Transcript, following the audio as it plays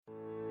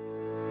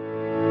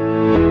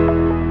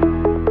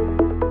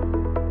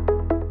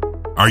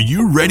Are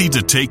you ready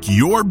to take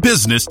your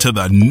business to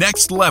the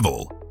next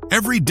level?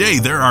 Every day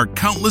there are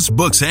countless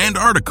books and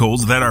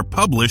articles that are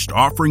published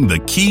offering the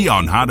key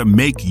on how to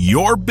make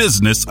your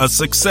business a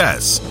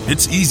success.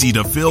 It's easy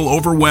to feel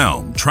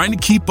overwhelmed trying to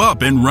keep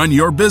up and run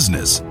your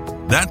business.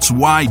 That's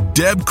why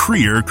Deb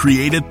Creer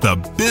created the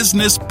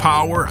Business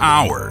Power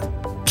Hour.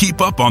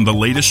 Keep up on the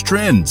latest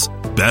trends,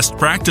 best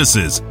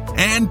practices,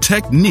 and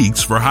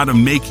techniques for how to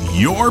make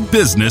your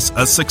business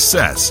a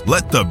success.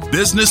 Let the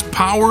Business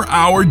Power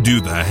Hour do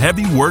the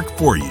heavy work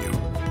for you.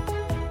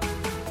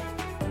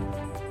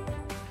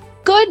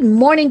 Good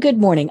morning, good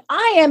morning.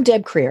 I am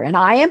Deb Creer, and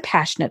I am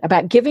passionate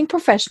about giving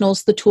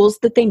professionals the tools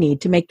that they need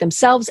to make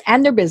themselves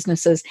and their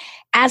businesses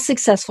as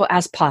successful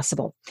as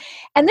possible.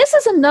 And this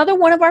is another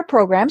one of our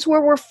programs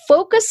where we're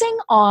focusing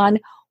on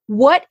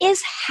what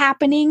is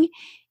happening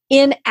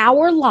in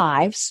our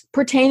lives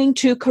pertaining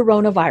to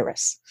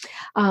coronavirus.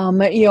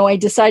 I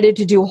decided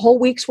to do a whole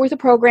week's worth of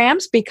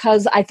programs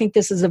because I think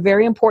this is a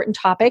very important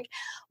topic.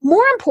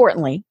 More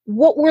importantly,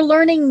 what we're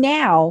learning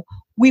now,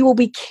 we will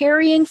be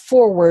carrying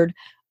forward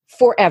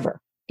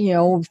forever.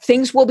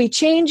 Things will be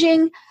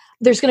changing.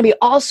 There's going to be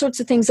all sorts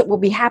of things that will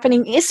be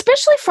happening,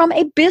 especially from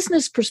a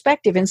business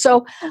perspective. And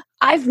so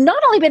I've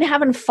not only been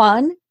having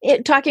fun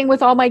talking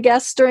with all my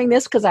guests during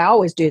this, because I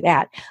always do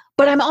that,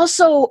 but I'm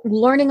also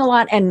learning a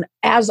lot, and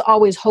as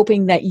always,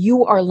 hoping that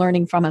you are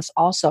learning from us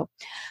also.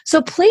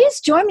 So please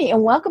join me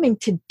in welcoming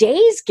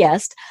today's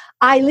guest,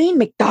 Eileen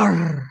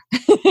McDargh.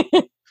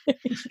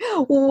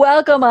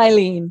 Welcome,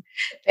 Eileen.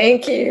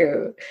 Thank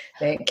you.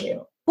 Thank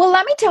you. Well,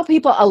 let me tell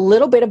people a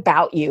little bit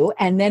about you,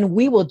 and then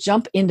we will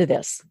jump into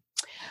this.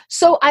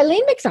 So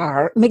Eileen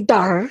McDargh,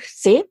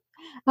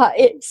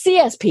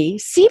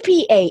 CSP,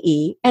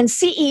 CPAE, and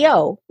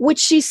CEO, which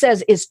she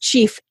says is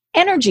Chief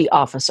Energy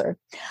Officer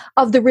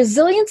of the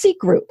Resiliency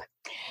Group.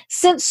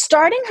 Since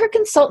starting her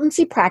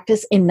consultancy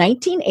practice in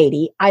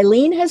 1980,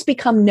 Eileen has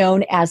become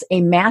known as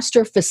a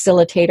master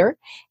facilitator,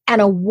 an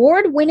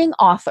award-winning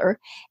author,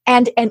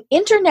 and an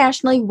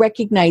internationally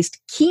recognized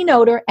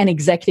keynoter and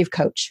executive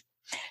coach.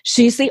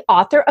 She's the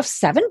author of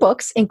 7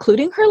 books,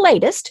 including her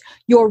latest,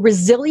 Your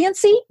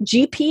Resiliency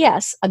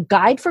GPS, A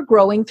Guide for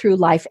Growing Through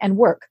Life and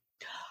Work.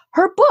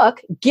 Her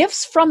book,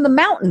 Gifts from the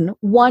Mountain,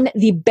 won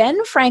the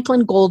Ben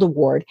Franklin Gold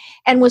Award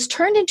and was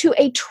turned into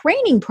a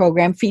training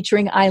program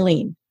featuring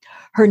Eileen.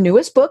 Her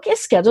newest book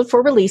is scheduled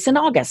for release in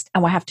August,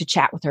 and we'll have to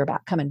chat with her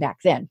about coming back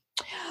then.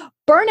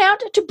 Burnout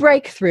to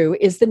Breakthrough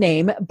is the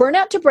name.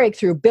 Burnout to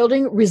Breakthrough,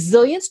 Building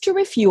Resilience to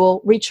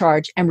Refuel,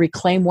 Recharge, and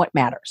Reclaim What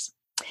Matters.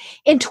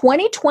 In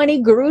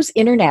 2020, Gurus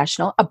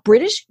International, a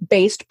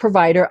British-based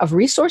provider of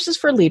resources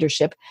for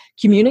leadership,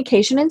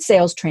 communication, and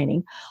sales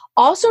training,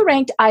 also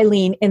ranked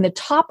Eileen in the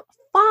top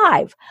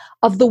 5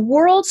 of the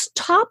world's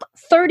top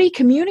 30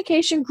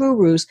 communication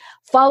gurus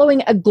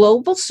following a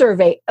global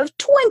survey of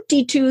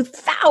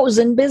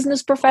 22,000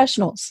 business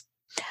professionals.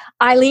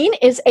 Eileen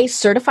is a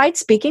certified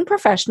speaking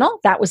professional.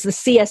 That was the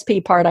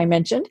CSP part I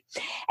mentioned.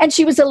 And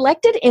she was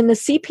elected in the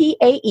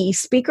CPAE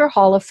Speaker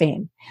Hall of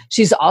Fame.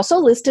 She's also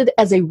listed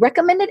as a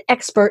recommended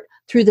expert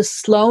through the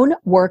Sloan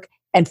Work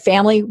and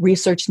Family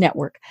Research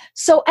Network.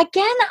 So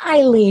again,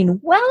 Eileen,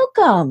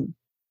 welcome.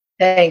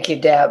 Thank you,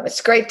 Deb. It's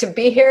great to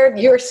be here.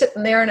 You're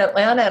sitting there in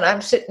Atlanta, and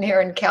I'm sitting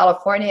here in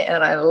California,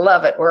 and I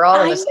love it. We're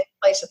all in the same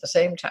place at the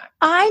same time.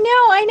 I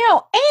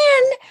know.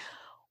 And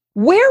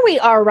where we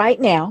are right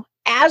now,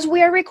 as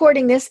we are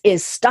recording this,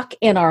 is stuck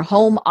in our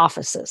home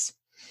offices.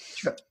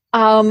 Sure.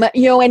 When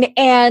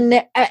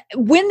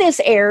this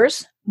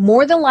airs,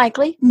 more than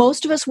likely,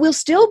 most of us will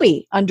still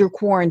be under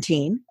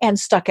quarantine and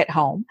stuck at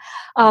home.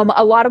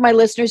 A lot of my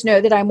listeners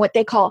know that I'm what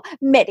they call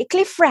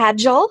medically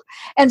fragile,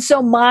 and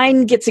so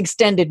mine gets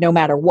extended no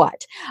matter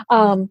what.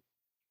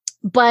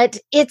 But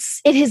it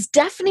has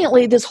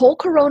definitely, this whole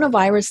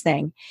coronavirus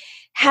thing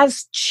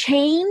has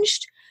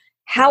changed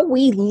how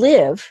we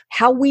live,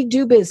 how we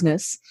do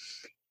business,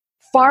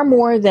 far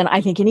more than I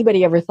think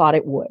anybody ever thought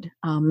it would.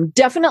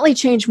 Definitely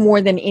changed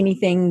more than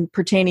anything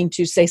pertaining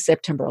to, say,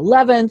 September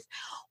 11th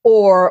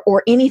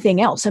or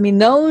anything else. I mean,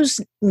 those,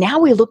 now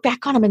we look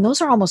back on them and those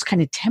are almost kind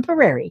of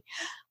temporary.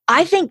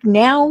 I think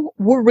now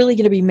we're really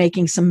going to be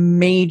making some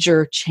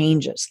major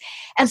changes.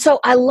 And so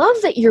I love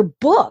that your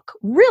book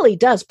really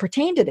does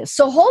pertain to this.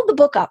 So hold the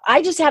book up.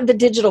 I just have the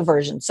digital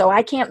version, so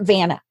I can't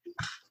van it.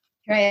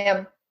 Here I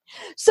am.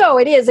 So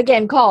it is,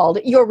 again, called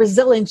Your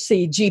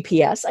Resiliency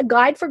GPS, A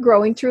Guide for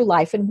Growing Through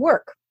Life and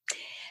Work.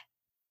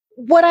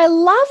 What I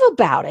love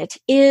about it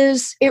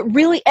is it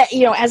really,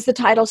 as the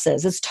title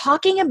says, it's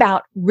talking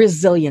about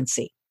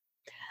resiliency.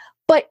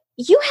 But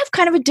you have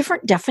kind of a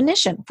different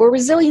definition for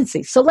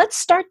resiliency. So let's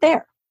start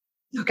there.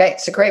 Okay,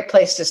 it's a great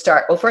place to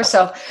start. Well, first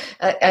off,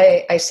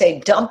 I say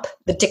dump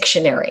the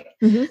dictionary.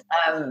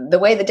 Mm-hmm. The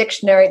way the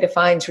dictionary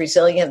defines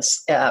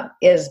resilience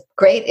is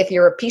great if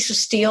you're a piece of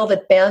steel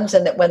that bends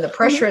and that when the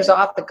pressure is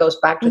off, it goes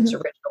back to its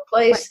original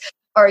place. Right.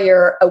 Or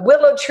you're a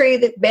willow tree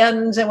that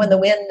bends and when the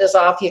wind is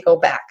off, you go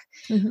back.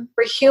 Mm-hmm.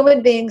 For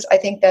human beings, I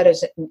think that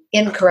is an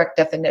incorrect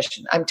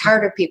definition. I'm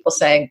tired of people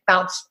saying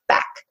bounce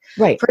back.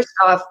 Right. First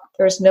off,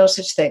 there's no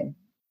such thing.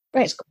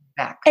 Right. is going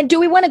back. And do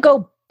we want to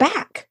go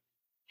back?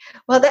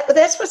 Well,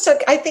 that's what's so,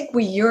 I think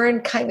we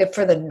yearn kind of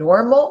for the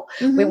normal.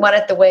 Mm-hmm. We want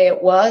it the way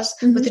it was.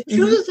 Mm-hmm. But the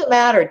truth of the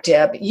matter,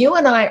 Deb, you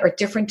and I are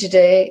different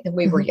today than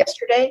we were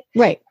yesterday.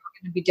 Right.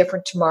 We're going to be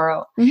different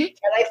tomorrow. Mm-hmm.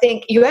 And I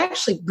think you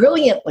actually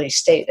brilliantly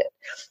stated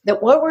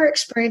that what we're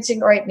experiencing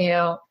right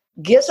now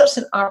gives us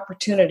an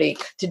opportunity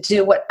to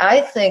do what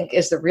I think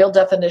is the real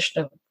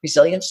definition of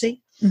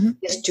resiliency,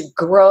 is to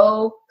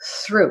grow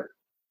through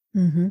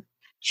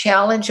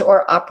challenge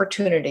or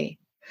opportunity.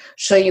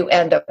 So you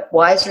end up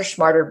wiser,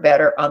 smarter,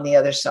 better on the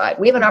other side.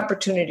 We have an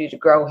opportunity to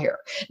grow here.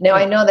 Now,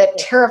 I know that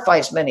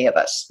terrifies many of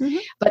us,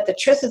 but the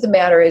truth of the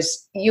matter is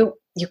you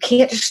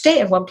can't just stay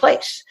in one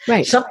place.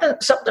 Right.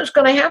 Something's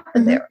going to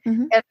happen there.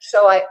 And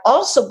so I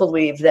also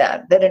believe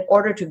that in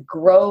order to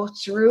grow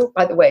through,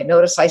 by the way,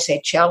 notice I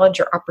say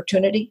challenge or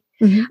opportunity.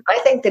 I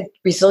think that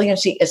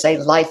resiliency is a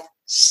life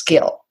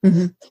skill.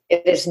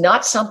 It is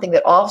not something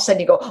that all of a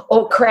sudden you go,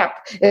 oh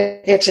crap,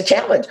 it's a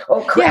challenge.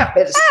 Oh crap,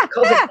 it's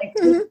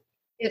COVID-19.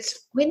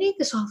 We need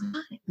this all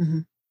the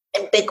time,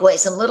 in big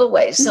ways and little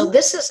ways. So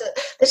this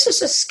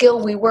is a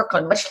skill we work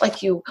on, much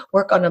like you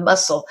work on a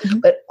muscle.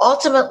 But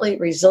ultimately,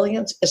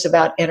 resilience is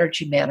about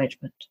energy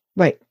management.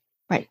 Right.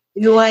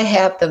 Do I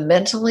have the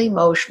mental,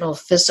 emotional,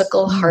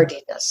 physical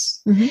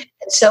hardiness? And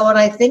so when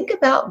I think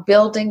about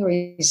building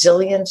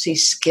resiliency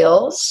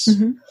skills,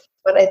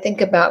 when I think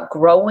about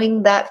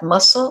growing that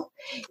muscle,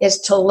 is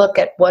to look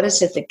at what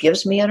is it that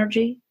gives me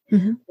energy.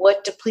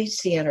 What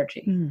depletes the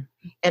energy?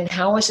 And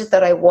how is it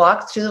that I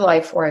walk through the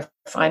life where I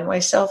find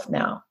myself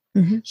now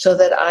so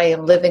that I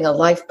am living a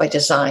life by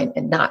design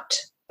and not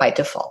by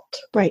default?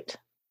 Right.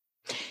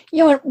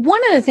 You know,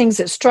 one of the things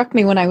that struck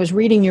me when I was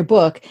reading your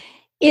book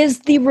is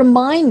the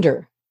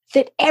reminder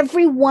that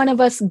every one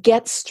of us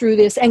gets through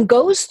this and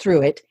goes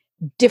through it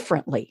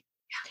differently.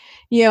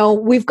 You know,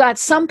 we've got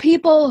some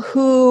people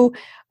who,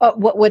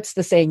 what's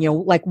the saying, you know,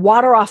 like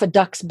water off a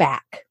duck's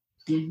back.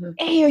 And,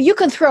 you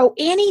can throw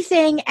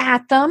anything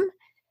at them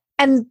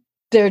and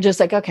they're just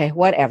like, okay,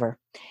 whatever.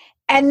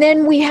 And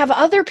then we have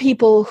other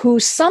people who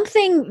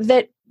something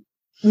that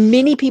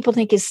many people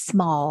think is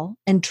small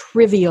and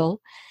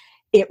trivial,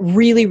 it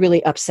really,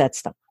 really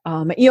upsets them.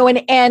 You know,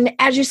 and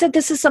as you said,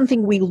 this is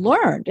something we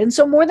learned. And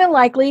so more than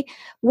likely,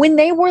 when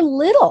they were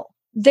little,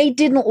 they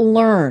didn't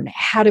learn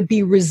how to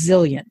be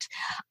resilient.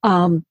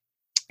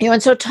 You know,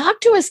 and so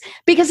talk to us,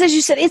 because as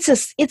you said, it's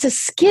a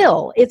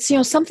skill. It's, you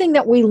know, something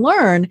that we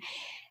learn.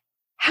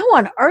 How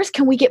on earth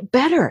can we get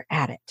better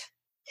at it?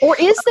 Or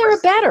is there a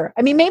better?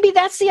 I mean, maybe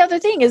that's the other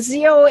thing is,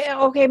 you know,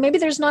 okay, maybe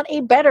there's not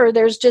a better,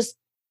 there's just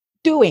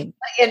doing.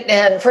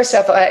 And first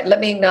off, let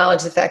me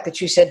acknowledge the fact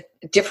that you said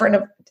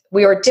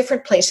we are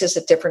different places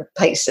at different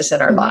places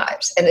in our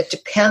lives. And it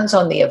depends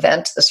on the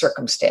event, the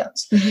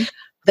circumstance.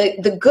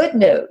 The good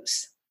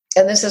news,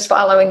 and this is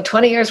following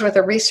 20 years worth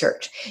of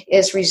research,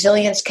 is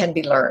resilience can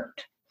be learned.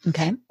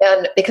 Okay.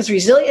 And because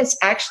resilience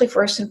actually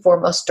first and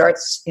foremost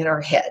starts in our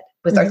head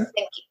with our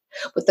thinking,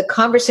 with the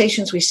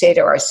conversations we say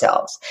to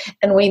ourselves.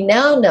 And we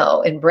now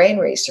know in brain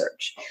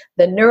research,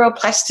 the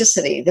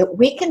neuroplasticity, that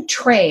we can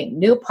train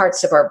new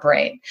parts of our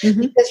brain.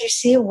 Because you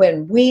see,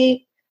 when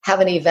we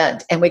have an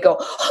event and we go,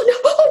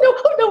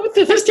 oh no,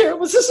 this is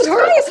terrible, this is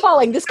horrible.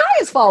 The sky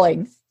is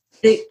falling.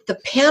 The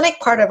panic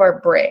part of our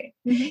brain,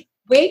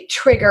 we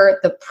trigger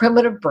the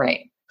primitive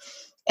brain.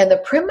 And the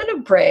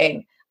primitive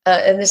brain,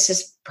 and this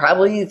is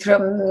probably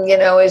from, you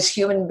know, as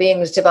human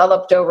beings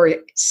developed over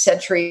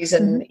centuries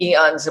and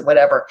eons and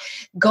whatever,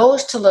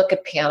 goes to look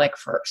at panic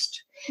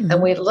first.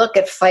 And we look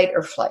at fight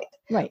or flight.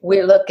 Right.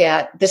 We look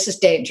at, this is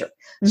danger.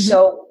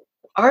 So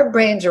our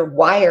brains are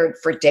wired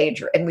for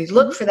danger, and we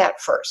look for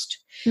that first.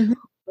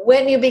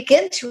 When you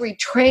begin to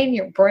retrain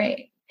your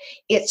brain,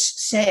 it's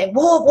saying,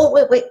 whoa,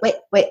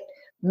 wait.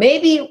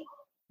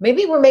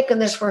 Maybe we're making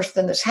this worse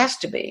than this has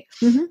to be.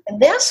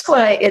 And that's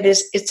why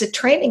it's a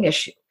training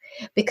issue.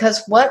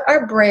 Because what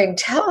our brain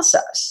tells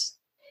us,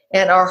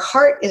 and our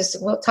heart is,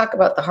 we'll talk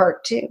about the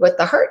heart too, what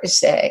the heart is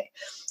saying,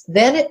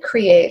 then it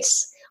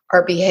creates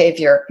our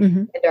behavior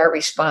and our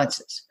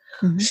responses.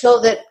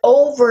 So that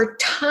over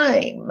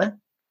time,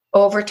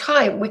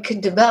 we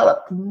can develop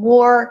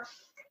more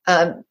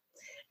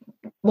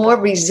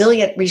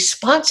resilient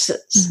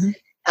responses.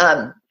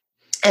 And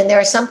there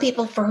are some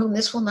people for whom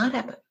this will not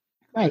happen.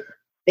 Right.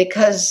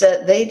 Because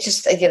they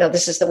just, you know,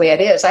 this is the way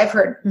it is. I've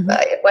heard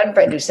one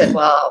friend who said,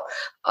 well,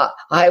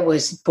 I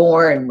was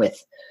born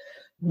with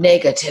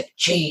negative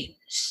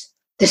genes.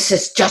 This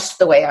is just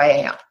the way I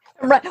am.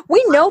 Right.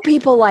 We know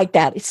people like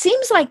that. It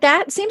seems like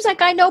that. It seems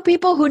like I know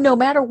people who, no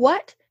matter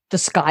what, the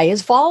sky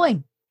is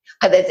falling.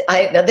 Now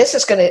this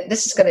is going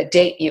to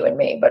date you and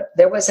me, but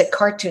there was a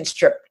cartoon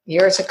strip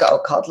years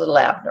ago called Little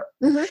Abner.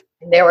 And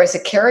there was a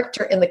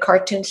character in the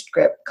cartoon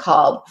strip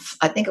called,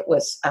 I think it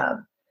was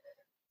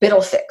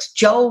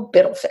Joe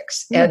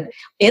Biddlefix. And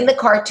in the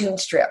cartoon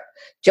strip,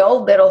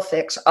 Joe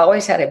Biddlefix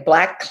always had a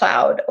black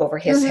cloud over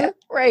his head.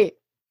 Right.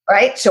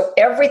 So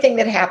everything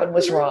that happened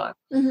was wrong.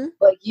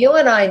 But you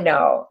and I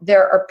know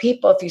there are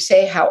people, if you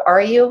say, how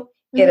are you?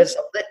 get is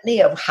a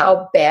litany of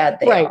how bad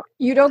they are.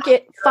 You don't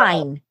get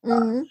fine.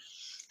 Mm-hmm.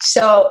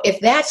 So if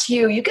that's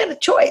you, you get a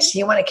choice.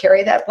 You want to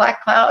carry that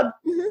black cloud?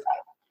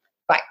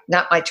 Fine,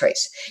 not my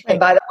choice. And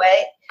by the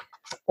way,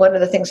 one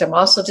of the things I'm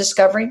also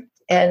discovering,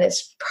 and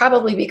it's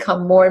probably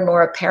become more and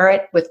more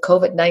apparent with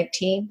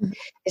COVID-19,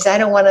 is I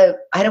don't want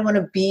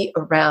to be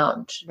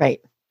around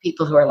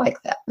people who are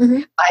like that.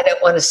 I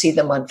don't want to see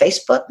them on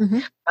Facebook.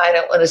 I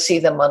don't want to see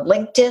them on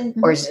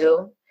LinkedIn or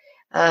Zoom.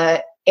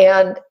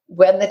 And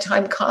when the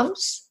time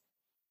comes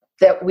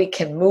that we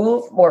can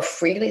move more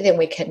freely than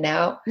we can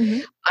now,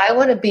 I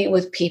want to be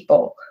with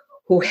people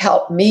who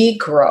help me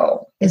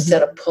grow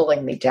instead of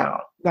pulling me down.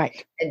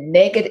 Right. And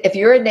if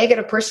you're a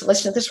negative person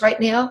listening to this right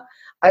now,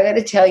 I got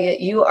to tell you,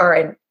 you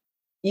are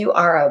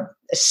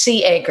a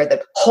sea anchor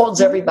that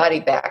holds everybody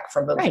back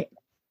from moving.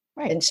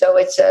 Right. And so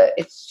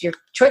it's your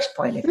choice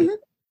point if you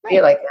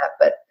feel like that.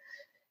 But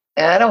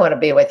I don't want to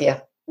be with you.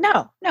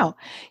 No.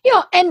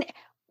 And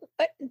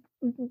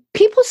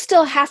people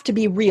still have to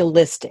be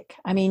realistic.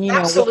 I mean,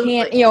 Absolutely.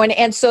 we can't,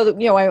 and so,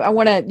 I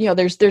want to,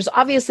 there's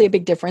obviously a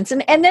big difference.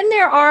 And then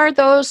there are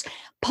those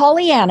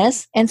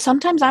Pollyannas, and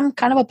sometimes I'm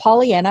kind of a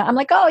Pollyanna. I'm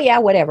like, oh yeah,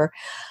 whatever.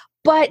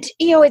 But,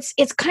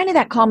 it's kind of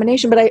that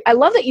combination. But I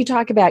love that you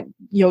talk about,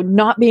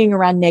 not being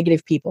around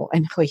negative people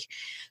and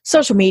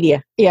social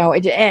media,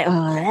 but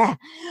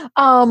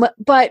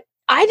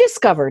I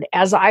discovered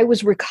as I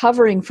was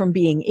recovering from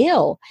being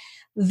ill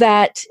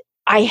that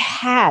I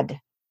had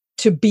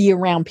to be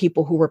around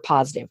people who were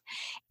positive.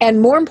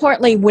 And more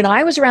importantly, when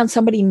I was around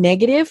somebody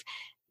negative,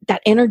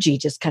 that energy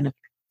just kind of,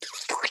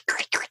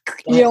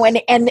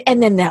 and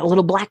then that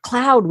little black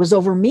cloud was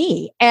over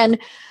me. And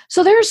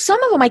so there's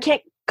some of them I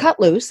can't cut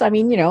loose. I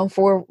mean,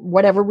 for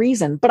whatever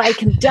reason, but I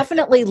can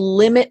definitely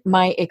limit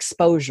my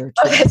exposure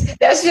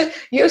to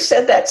you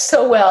said that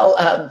so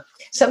well.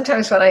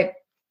 Sometimes when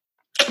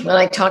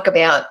I talk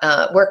about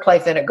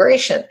work-life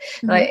integration,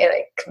 and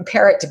I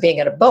compare it to being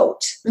in a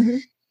boat,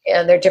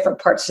 and there are different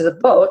parts of the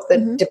boat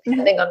that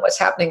depending on what's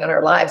happening in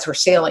our lives, we're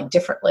sailing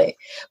differently.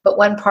 But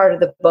one part of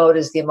the boat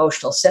is the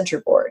emotional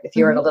centerboard. If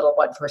you're in a little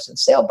one-person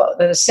sailboat,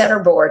 and a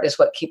centerboard is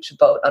what keeps a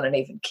boat on an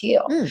even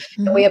keel.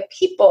 And we have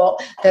people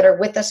that are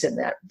with us in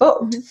that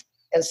boat.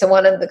 And so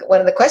one of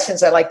the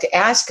questions I like to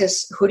ask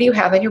is, who do you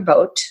have in your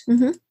boat?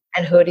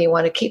 And who do you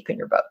want to keep in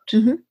your boat?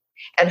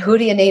 And who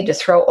do you need to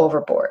throw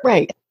overboard?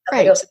 Right.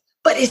 Goes,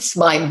 but it's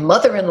my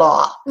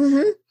mother-in-law.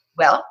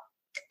 Well,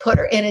 put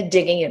her in a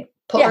dinghy and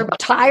pull her,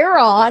 tie her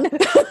on.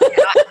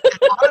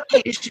 On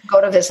occasion, go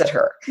to visit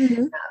her,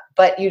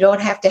 but you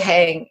don't have to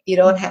hang. You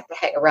don't have to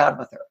hang around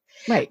with her.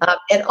 Right.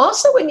 And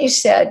also, when you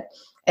said,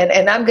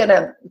 and I'm going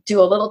to do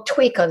a little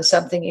tweak on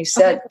something you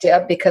said,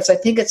 Deb, because I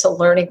think it's a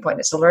learning point.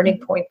 It's a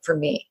learning point for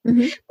me.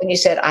 When you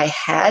said I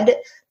had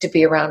to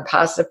be around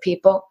positive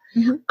people,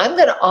 I'm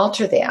going to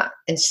alter that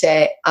and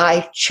say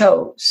I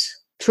chose.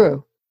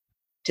 True.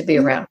 To be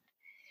around.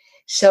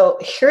 So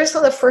here's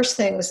one of the first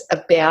things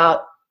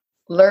about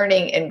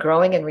learning and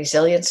growing in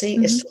resiliency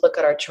is to look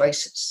at our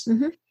choices.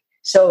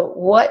 So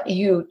what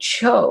you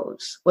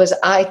chose was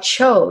I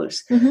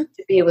chose to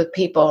be with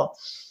people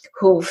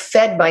who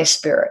fed my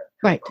spirit,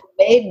 who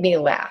made me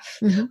laugh,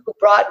 who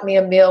brought me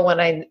a meal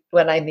when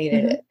I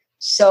needed it.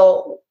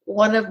 So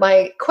one of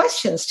my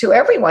questions to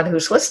everyone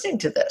who's listening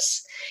to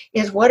this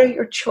is, what are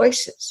your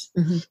choices?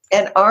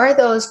 And are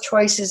those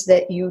choices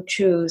that you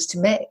choose to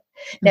make?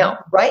 Now,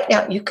 right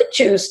now, you could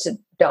choose to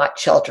not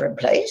shelter in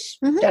place.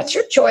 That's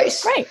your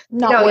choice. Right.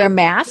 Not wear a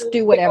mask,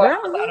 do whatever.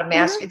 Without a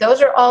mask.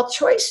 Those are all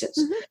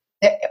choices.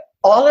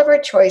 All of our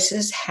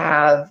choices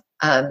have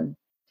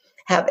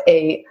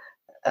a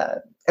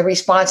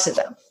response to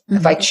them.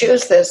 If I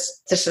choose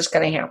this is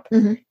going to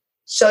happen.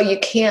 So you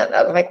can't,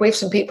 like we have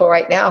some people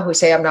right now who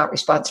say, I'm not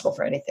responsible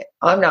for anything.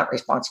 I'm not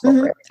responsible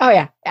for anything. Oh,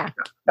 yeah.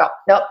 No,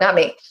 not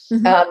me.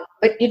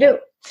 But you do.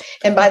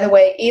 And by the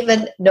way,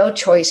 even no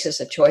choice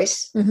is a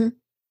choice.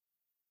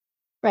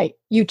 Right.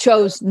 You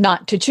chose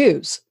not to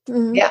choose.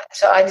 Yeah.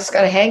 So I'm just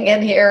going to hang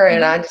in here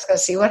and I'm just going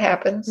to see what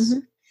happens.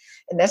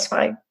 And that's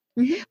fine.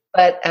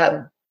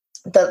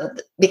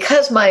 But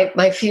because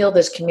my field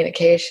is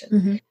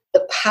communication,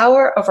 the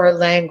power of our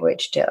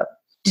language, Deb,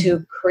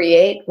 to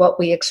create what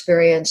we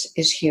experience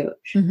is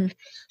huge.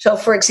 So,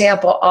 for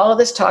example, all of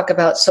this talk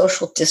about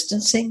social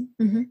distancing,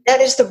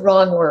 that is the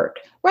wrong word.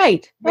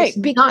 Right. It's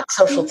not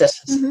social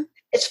distancing.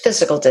 It's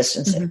physical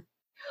distancing.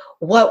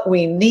 What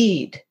we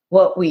need,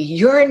 what we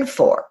yearn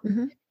for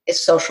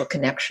is social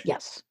connection.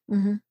 Yes.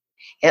 And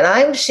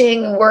I'm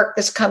seeing work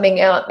that's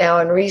coming out now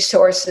in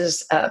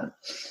resources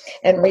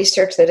and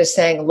research that is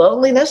saying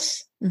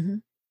loneliness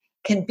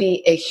can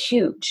be a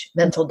huge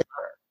mental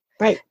downer.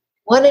 Right.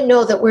 Want to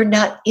know that we're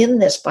not in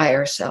this by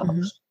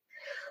ourselves.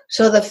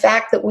 So the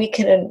fact that we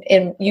can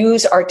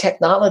use our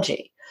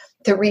technology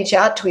to reach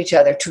out to each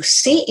other, to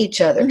see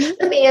each other.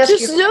 Let me ask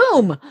you.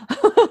 Zoom.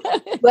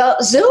 Well,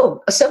 Zoom.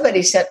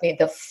 Somebody sent me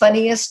the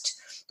funniest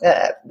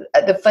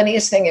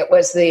thing. It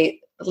was the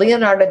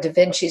Leonardo da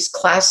Vinci's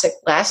classic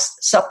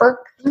Last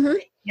Supper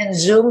in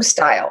Zoom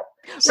style.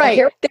 So right.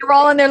 here They were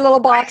all in their little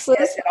boxes.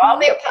 and all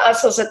the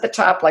apostles at the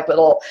top, like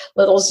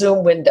little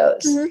Zoom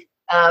windows.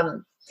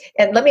 And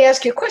let me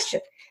ask you a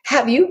question.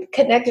 Have you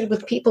connected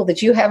with people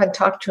that you haven't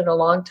talked to in a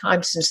long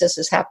time since this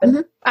has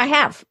happened? I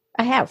have.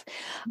 And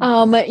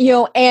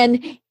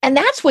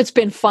that's what's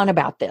been fun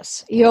about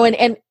this,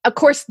 and of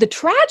course the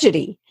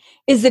tragedy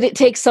is that it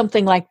takes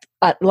something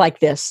like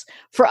this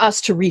for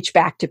us to reach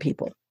back to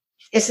people.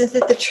 Isn't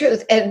that the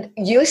truth? And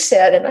you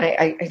said, and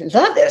I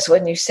love this,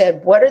 when you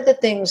said, what are the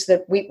things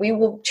that we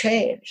will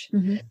change?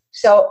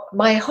 So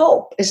my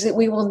hope is that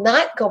we will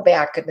not go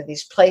back into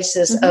these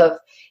places of,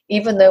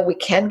 even though we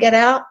can get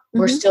out,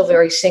 we're still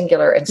very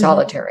singular and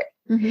solitary.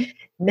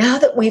 Now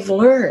that we've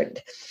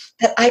learned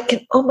that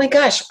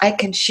I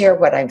can share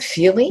what I'm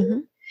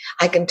feeling.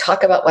 I can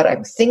talk about what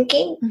I'm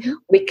thinking.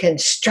 We can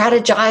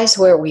strategize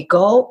where we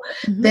go,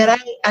 that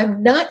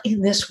I'm not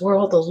in this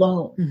world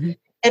alone.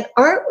 And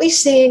aren't we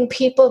seeing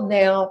people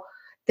now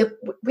that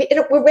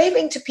we're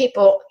waving to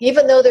people,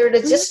 even though they're at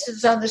a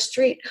distance on the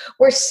street?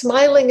 We're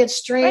smiling at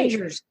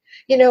strangers.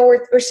 Right.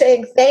 We're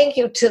saying thank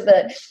you to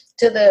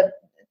the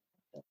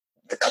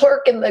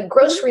clerk in the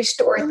grocery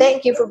store.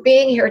 Thank you for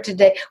being here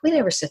today. We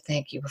never said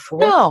thank you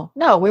before.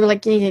 No. We were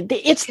like,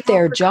 it's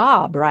their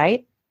job,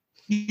 right?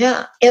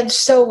 Yeah. And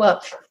so, in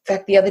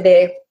fact, the other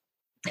day,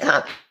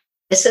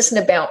 this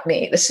isn't about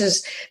me.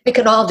 We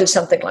can all do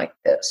something like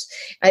this.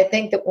 I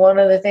think that one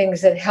of the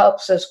things that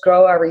helps us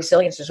grow our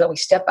resilience is when we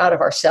step out of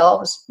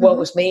ourselves. What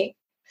was me?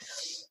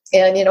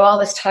 And, all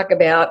this talk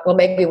about, well,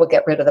 maybe we'll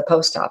get rid of the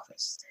post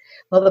office.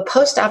 Well, the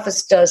post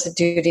office does a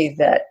duty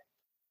that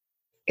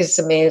is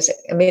amazing.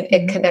 I mean,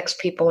 it connects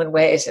people in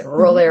ways in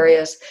rural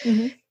areas.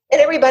 And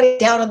everybody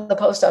down in the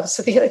post office.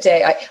 So the other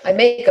day, I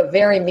make a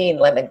very mean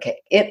lemon cake.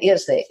 It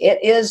is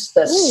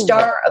the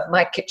star of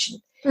my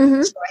kitchen. So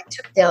I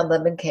took down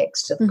lemon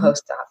cakes to the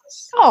post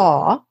office.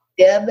 Aw.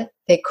 Deb,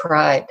 they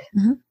cried.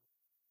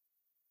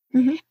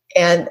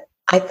 And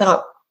I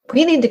thought,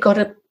 we need to go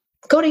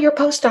to your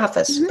post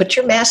office. Put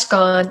your mask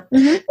on.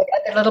 They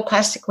got their little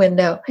plastic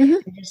window. And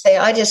you say,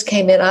 I just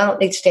came in. I don't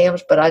need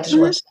stamps, but I just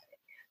want to say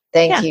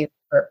thank you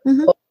for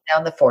holding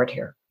down the fort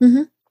here.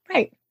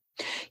 Right.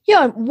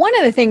 One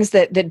of the things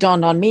that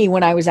dawned on me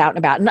when I was out and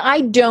about, and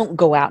I don't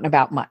go out and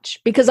about much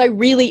because I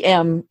really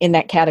am in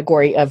that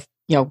category of,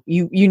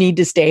 you need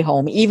to stay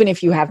home, even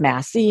if you have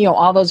masks,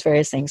 all those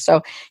various things.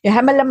 So you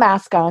have my little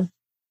mask on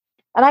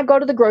and I go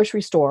to the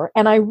grocery store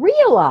and I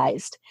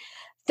realized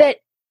that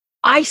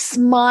I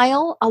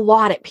smile a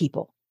lot at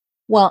people.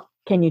 Well,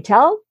 can you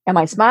tell? Am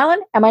I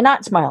smiling? Am I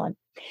not smiling?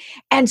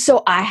 And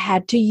so I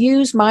had to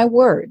use my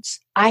words.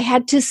 I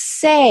had to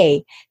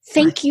say,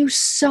 thank you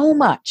so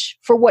much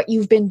for what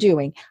you've been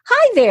doing.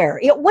 Hi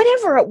there,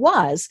 whatever it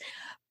was.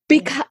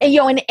 Because,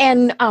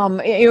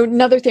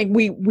 another thing,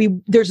 we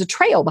there's a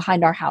trail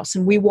behind our house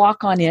and we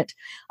walk on it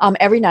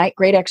every night.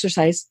 Great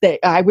exercise. That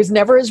I was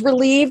never as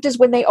relieved as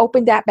when they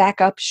opened that back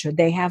up. Should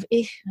they have?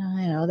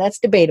 That's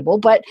debatable.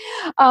 But,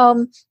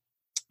 and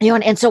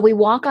so we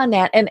walk on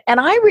that. And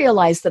I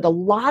realized that a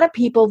lot of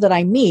people that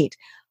I meet,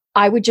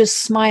 I would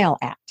just smile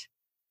at.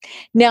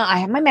 Now I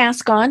have my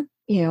mask on,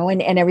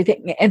 and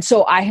everything. And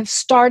so I have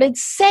started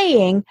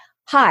saying,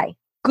 hi,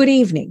 good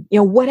evening,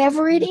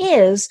 whatever it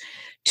is,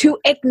 to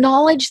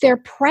acknowledge their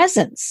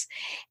presence.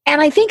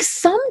 And I think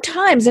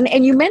sometimes,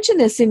 and you mentioned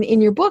this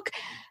in your book,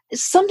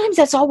 sometimes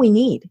that's all we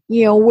need,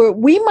 where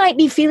we might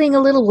be feeling a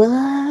little,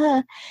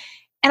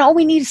 and all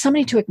we need is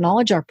somebody to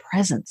acknowledge our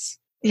presence.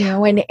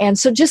 And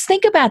so just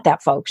think about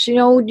that, folks.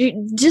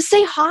 Just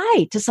say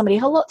hi to somebody.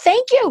 Hello,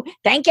 thank you.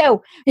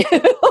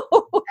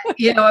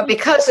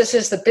 Because this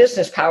is the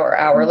business power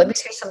hour, let me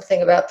say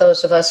something about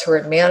those of us who are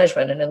in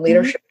management and in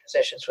leadership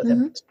positions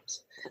within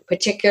business,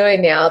 particularly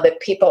now that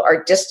people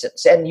are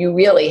distanced and you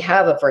really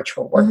have a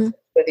virtual workforce,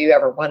 whether you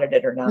ever wanted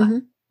it or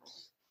not.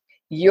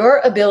 Your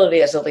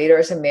ability as a leader,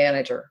 as a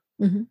manager,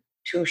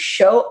 to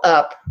show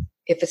up,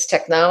 if it's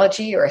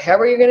technology or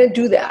however you're going to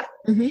do that,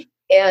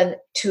 and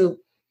to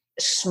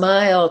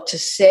smile, to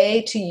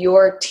say to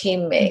your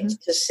teammates,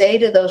 to say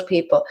to those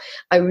people,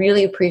 I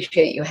really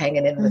appreciate you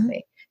hanging in with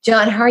me.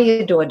 John, how are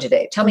you doing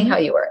today? Tell me how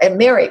you are. And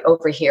Mary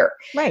over here.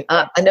 Right.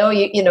 I know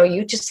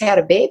you just had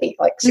a baby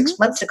like 6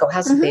 months ago.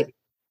 How's the baby?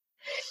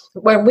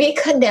 When we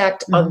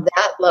connect on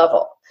that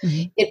level,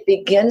 it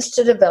begins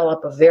to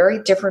develop a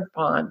very different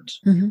bond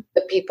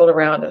with people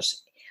around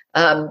us.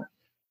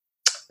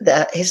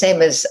 His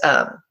name is,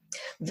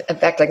 in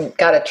fact, I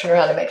got to turn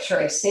around to make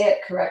sure I say it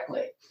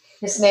correctly.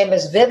 His name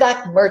is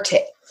Vivek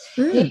Murthy.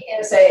 He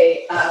is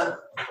a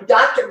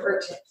Dr.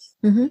 Murthy.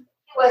 He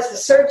was the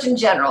Surgeon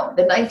General,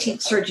 the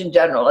 19th Surgeon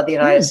General of the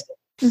United States.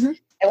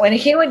 And when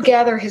he would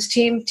gather his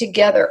team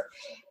together,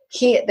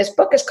 this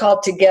book is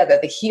called Together,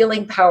 The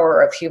Healing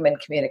Power of Human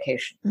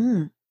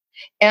Communication.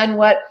 And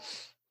what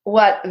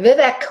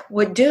Vivek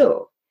would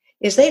do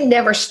is they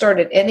never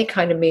started any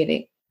kind of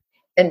meeting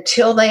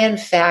until they, in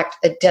fact,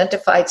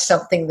 identified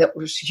something that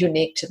was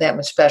unique to them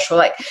and special.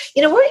 Like,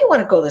 where do you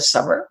want to go this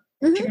summer?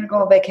 If you're going to go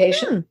on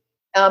vacation,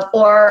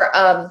 or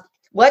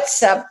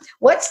what's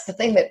the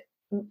thing that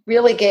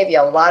really gave you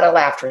a lot of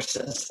laughter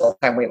since the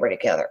time we were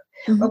together?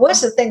 Mm-hmm. Or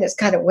what's the thing that's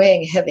kind of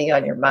weighing heavy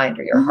on your mind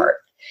or your Mm-hmm. heart?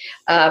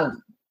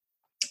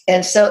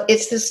 And so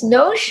it's this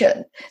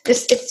notion,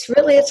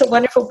 it's a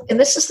wonderful, and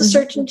this is the Mm-hmm.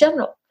 Surgeon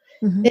General,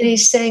 Mm-hmm. that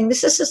he's saying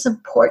this is as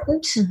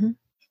important Mm-hmm.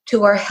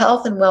 to our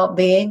health and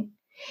well-being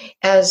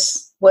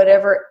as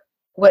whatever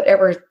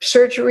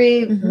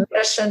surgery, Mm-hmm.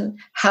 medicine,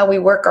 how we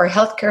work our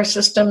healthcare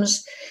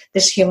systems,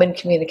 this human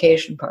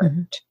communication part.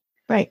 Mm-hmm.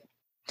 Right.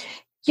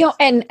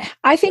 And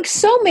I think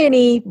so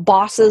many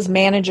bosses,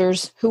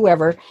 managers,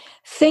 whoever,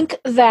 think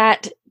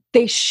that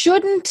they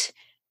shouldn't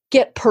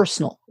get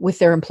personal with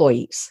their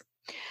employees.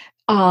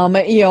 And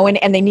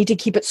they need to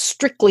keep it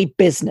strictly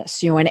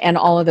business, and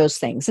all of those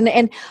things.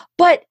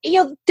 But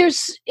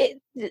there's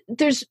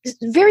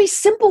very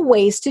simple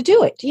ways to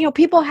do it.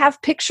 People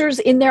have pictures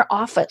in their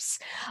office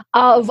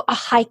of a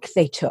hike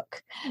they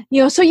took,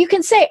 so you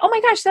can say, oh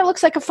my gosh, that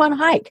looks like a fun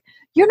hike.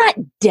 You're not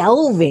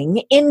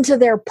delving into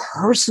their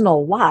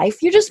personal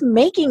life. You're just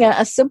making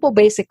a simple,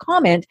 basic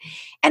comment.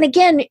 And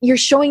again, you're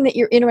showing that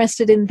you're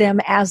interested in them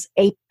as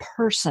a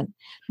person,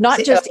 not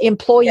just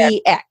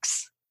employee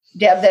X.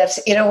 Deb, that's,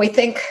 we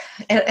think,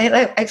 and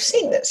I've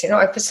seen this,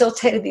 I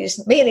facilitated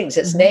these meetings,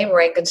 it's name,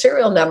 rank, and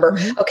serial number.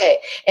 Mm-hmm. Okay.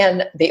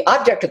 And the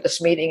object of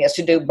this meeting is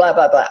to do blah,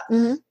 blah, blah.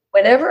 Mm-hmm.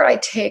 Whenever I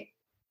take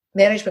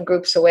management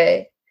groups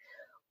away,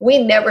 we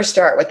never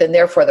start with, and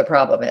therefore the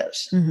problem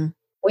is. Mm-hmm.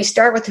 We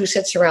start with who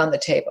sits around the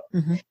table.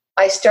 Mm-hmm.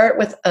 I start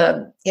with,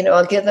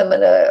 I'll give them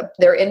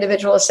their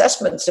individual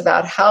assessments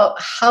about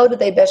how do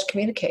they best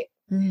communicate.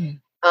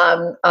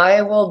 Mm-hmm.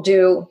 I will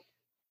do.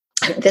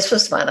 This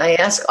was fun. I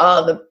asked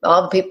all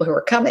the people who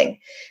were coming,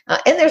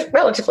 and there's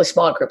relatively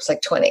small groups,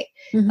 like 20,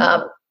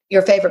 Mm-hmm.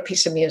 Your favorite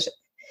piece of music.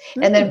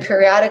 Mm-hmm. And then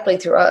periodically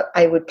throughout,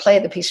 I would play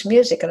the piece of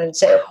music and I'd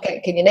say,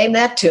 okay, can you name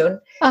that tune?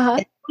 Uh-huh.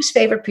 And whose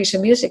favorite piece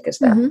of music is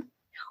that? Mm-hmm.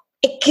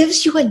 It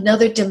gives you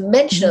another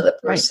dimension of the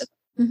person.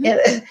 Right. Mm-hmm.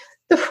 And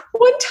the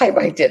one time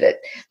I did it,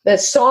 the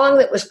song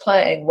that was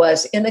playing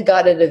was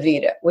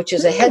In-A-Gadda-Da-Vida, which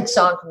is a head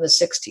song from the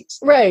 60s.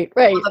 Right.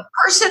 The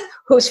person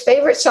whose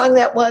favorite song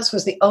that was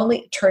the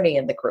only attorney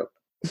in the group.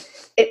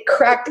 It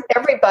cracked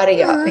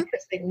everybody up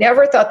because they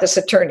never thought this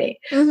attorney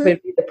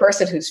would be the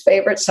person whose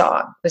favorite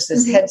song was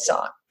this head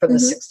song from the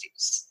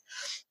 60s.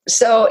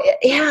 So,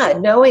 yeah,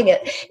 knowing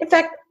it. In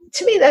fact,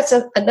 to me, that's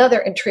another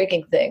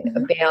intriguing thing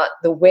about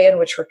the way in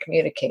which we're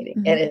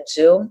communicating. And in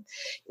Zoom,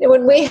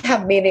 when we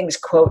have meetings,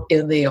 quote,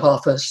 in the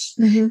office,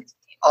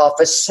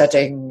 office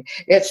setting,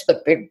 it's the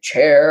big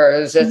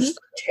chairs, it's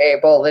the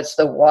table, it's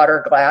the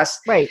water glass.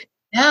 Right.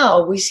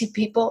 Now we see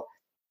people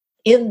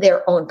in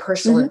their own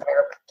personal environment.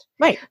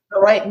 Right.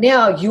 But right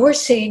now, you are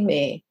seeing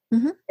me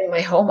in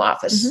my home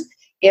office.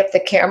 If the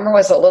camera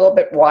was a little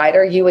bit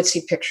wider, you would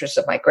see pictures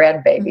of my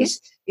grandbabies.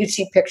 You'd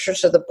see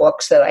pictures of the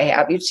books that I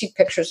have. You'd see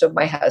pictures of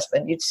my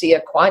husband. You'd see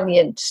a Kuan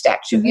Yin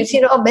statue. You'd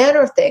see all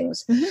manner of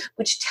things,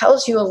 which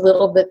tells you a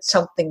little bit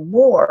something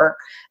more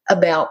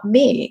about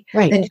me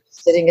than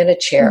just sitting in a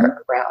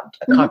chair around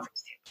a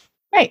conference table.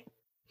 Right.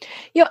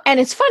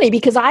 And it's funny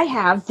because I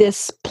have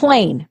this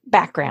plain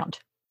background.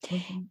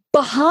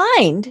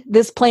 Behind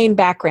this plain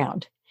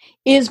background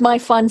is my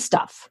fun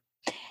stuff.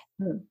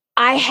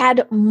 I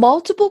had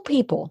multiple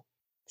people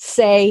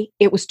say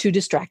it was too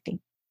distracting.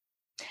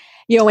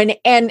 And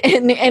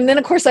then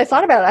of course I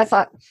thought about it. I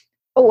thought,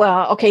 oh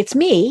well, okay, it's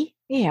me,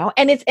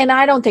 and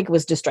I don't think it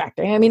was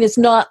distracting. I mean, it's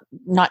not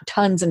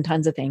tons and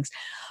tons of things.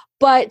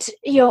 But,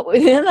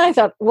 then I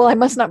thought, well, I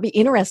must not be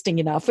interesting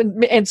enough.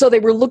 And so they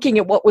were looking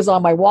at what was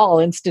on my wall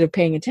instead of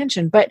paying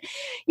attention. But,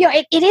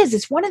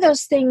 it's one of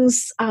those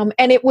things.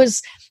 And it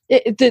was,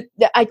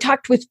 I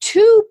talked with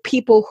two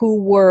people who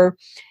were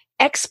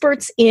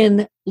experts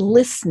in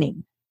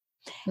listening.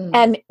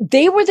 And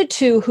they were the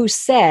two who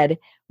said,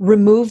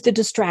 remove the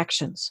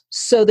distractions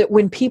so that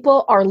when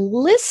people are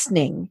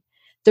listening,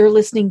 they're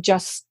listening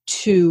just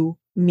to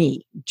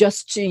me,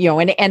 just to,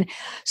 and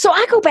so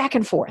I go back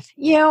and forth,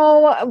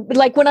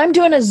 like when I'm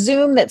doing a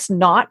Zoom that's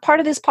not part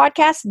of this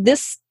podcast,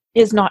 this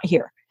is not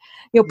here.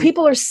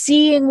 People are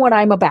seeing what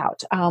I'm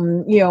about,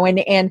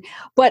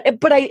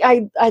 but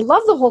I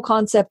love the whole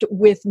concept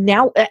with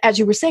now, as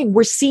you were saying,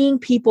 we're seeing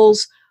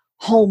people's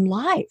home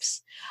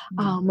lives.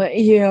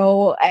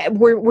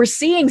 We're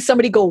seeing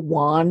somebody go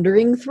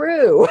wandering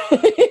through.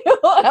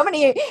 How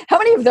many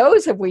of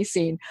those have we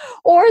seen?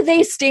 Or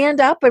they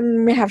stand up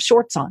and have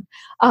shorts on.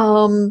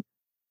 Now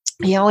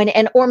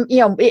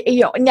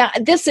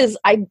this is,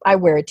 I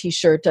wear a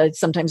t-shirt.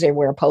 Sometimes I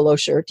wear a polo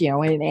shirt,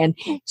 and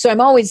so I'm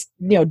always,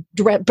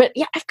 direct, but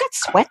yeah, I've got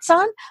sweats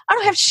on. I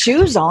don't have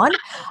shoes on.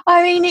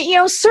 I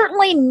mean,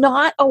 certainly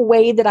not a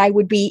way that I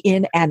would be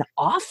in an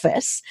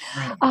office.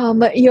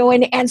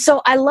 And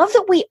so I love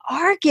that we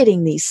are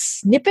getting these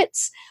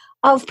snippets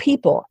of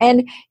people,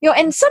 and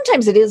and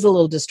sometimes it is a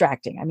little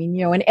distracting. I mean,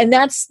 and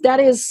that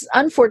is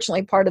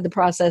unfortunately part of the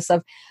process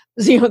of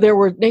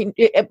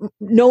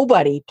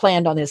Nobody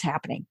planned on this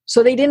happening.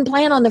 So they didn't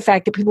plan on the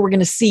fact that people were going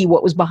to see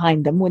what was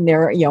behind them when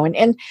they're,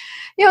 and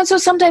so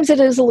sometimes it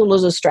is a little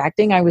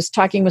distracting. I was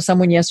talking with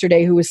someone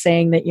yesterday who was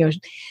saying that,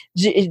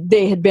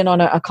 they had been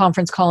on a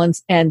conference call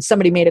and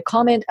somebody made a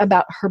comment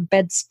about her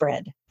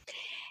bedspread.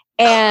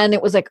 And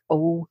it was like,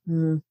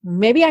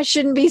 maybe I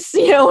shouldn't be, and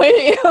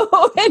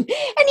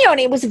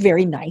it was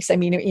very nice. I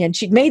mean, and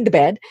she'd made the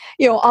bed,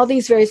 all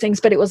these various things,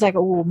 but it was like,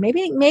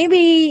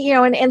 maybe,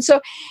 and so,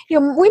 we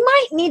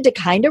might need to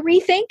kind of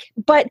rethink,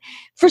 but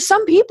for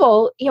some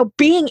people,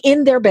 being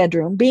in their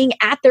bedroom, being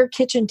at their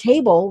kitchen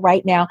table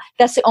right now,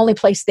 that's the only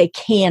place they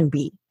can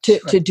be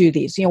to do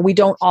these. We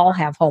don't all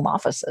have home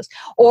offices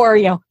or,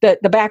 the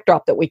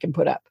backdrop that we can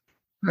put up.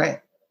 Right.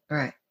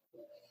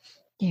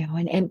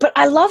 But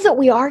I love that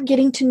we are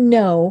getting to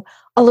know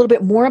a little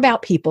bit more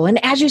about people.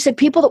 And as you said,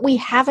 people that we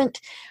haven't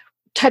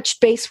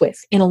touched base with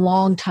in a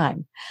long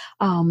time.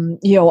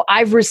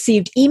 I've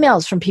received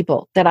emails from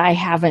people that I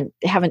haven't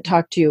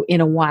talked to in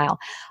a while.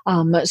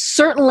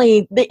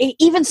 Certainly,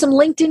 even some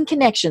LinkedIn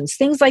connections,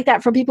 things like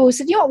that from people who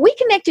said, we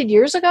connected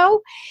years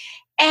ago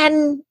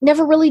and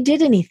never really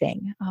did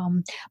anything.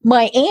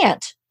 My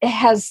aunt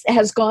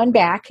has gone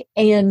back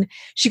and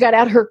she got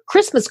out her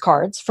Christmas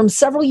cards from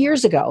several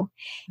years ago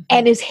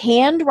and is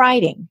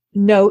handwriting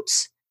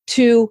notes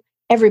to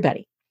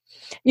everybody.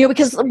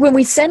 Because when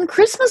we send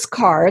Christmas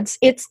cards,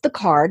 it's the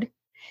card.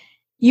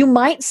 You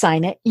might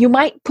sign it. You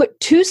might put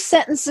 2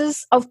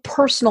 sentences of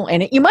personal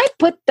in it. You might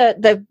put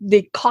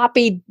the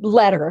copied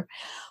letter,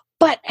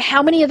 but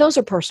how many of those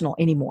are personal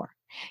anymore?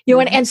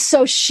 And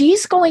so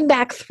she's going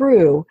back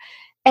through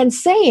and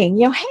saying,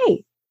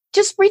 hey,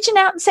 just reaching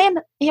out and saying,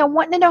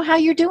 wanting to know how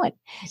you're doing.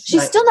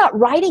 She's still not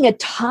writing a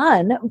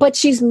ton, but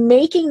she's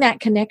making that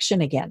connection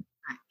again.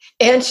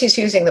 And she's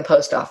using the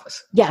post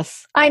office.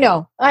 Yes, I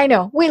know.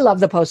 We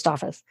love the post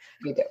office.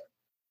 We do.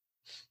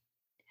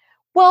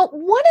 Well,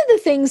 one of the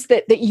things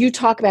that you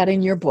talk about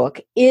in your book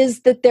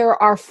is that there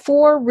are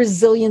 4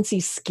 resiliency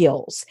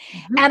skills.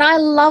 Mm-hmm. And I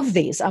love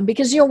these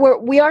because,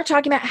 we are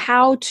talking about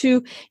how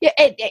to,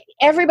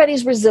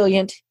 everybody's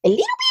resilient a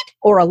little bit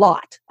or a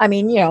lot. I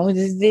mean,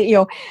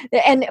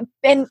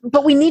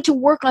 but we need to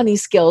work on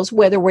these skills,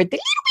 whether we're the little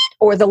bit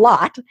or the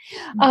lot.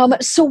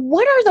 Mm-hmm. So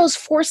what are those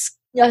 4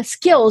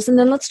 skills? And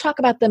then let's talk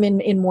about them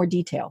in more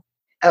detail.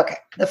 Okay.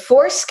 The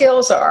 4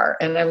 skills are,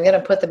 and I'm going to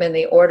put them in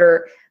the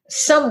order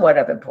somewhat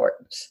of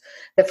importance.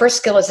 The first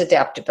skill is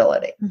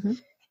adaptability. Mm-hmm.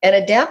 And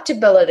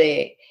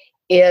adaptability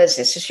is,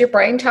 this is your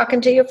brain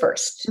talking to you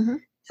first, mm-hmm.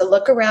 to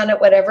look around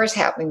at whatever is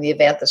happening, the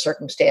event, the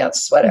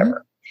circumstance,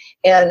 whatever,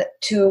 mm-hmm. and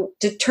to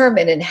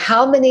determine in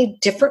how many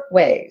different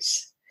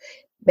ways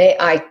may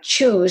I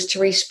choose to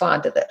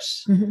respond to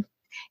this. Mm-hmm.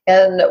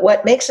 And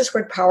what makes this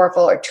word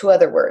powerful are 2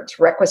 other words,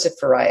 requisite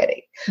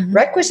variety. Mm-hmm.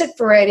 Requisite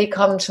variety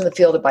comes from the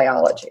field of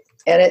biology.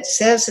 And it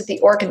says that the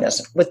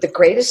organism with the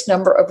greatest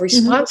number of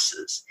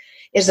responses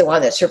mm-hmm. is the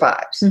one that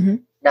survives. Mm-hmm.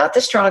 Not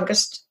the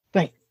strongest,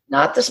 right?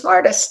 Not the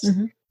smartest,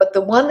 mm-hmm. but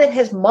the one that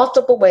has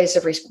multiple ways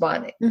of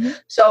responding. Mm-hmm.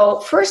 So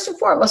first and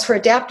foremost, for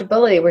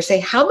adaptability, we're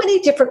saying, how many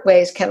different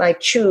ways can I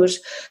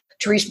choose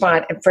to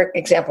respond? And for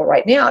example,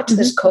 right now to mm-hmm.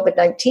 this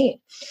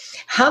COVID-19,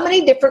 how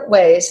many different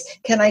ways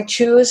can I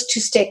choose to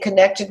stay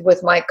connected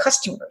with my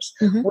customers,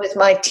 mm-hmm. with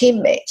my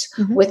teammates,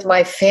 mm-hmm. with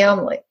my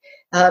family?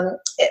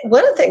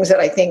 One of the things that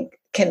I think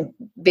can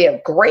be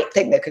a great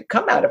thing that could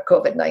come out of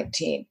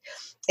COVID-19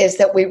 is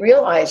that we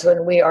realize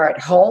when we are at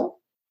home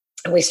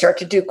and we start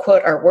to do,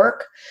 quote, our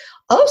work,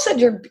 all of a sudden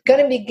you're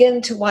going to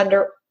begin to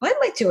wonder, why am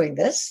I doing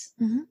this?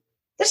 Mm-hmm.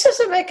 This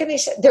doesn't make any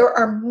sense. There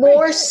are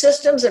more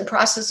systems and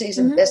processes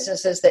and mm-hmm.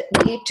 businesses that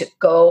need to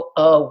go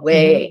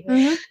away.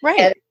 Mm-hmm. Right.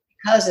 And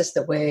because it's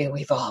the way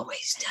we've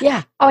always done it.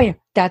 Yeah. Oh, yeah.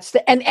 That's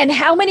and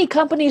how many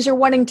companies are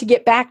wanting to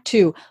get back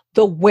to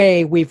the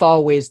way we've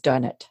always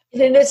done it?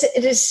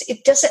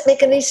 It doesn't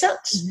make any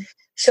sense. Mm-hmm.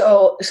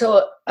 So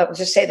I'll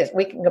just say this.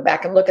 We can go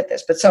back and look at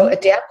this. But so mm-hmm.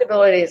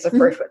 adaptability is the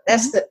first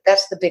mm-hmm. one.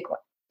 That's the big one.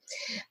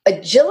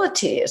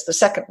 Agility is the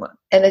second one.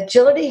 And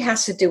agility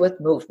has to do with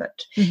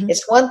movement. Mm-hmm.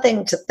 It's one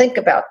thing to think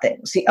about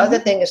things. The mm-hmm. other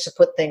thing is to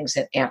put things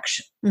in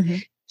action. Mm-hmm.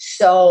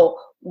 So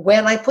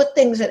when I put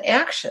things in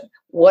action,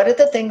 what are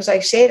the things I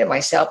say to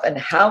myself, and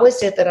how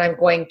is it that I'm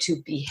going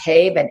to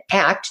behave and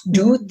act,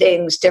 do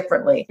things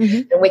differently?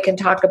 Mm-hmm. And we can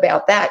talk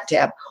about that,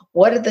 Deb.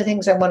 What are the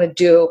things I want to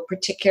do,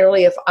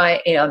 particularly if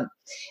I am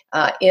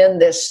in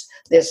this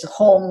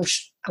home,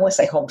 I want to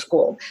say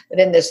homeschooled, but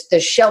in this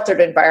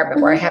sheltered environment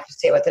mm-hmm. where I have to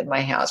stay within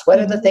my house? What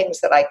mm-hmm. are the things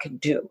that I can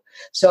do?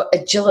 So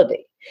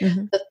agility.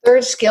 Mm-hmm. The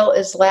third skill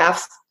is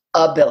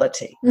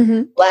laughability.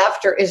 Mm-hmm.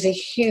 Laughter is a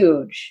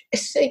huge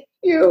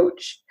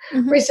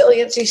mm-hmm.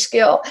 resiliency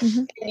skill.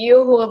 Mm-hmm. And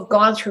you who have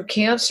gone through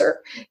cancer,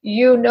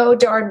 you know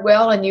darn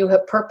well, and you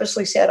have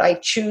purposely said, I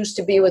choose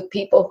to be with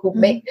people who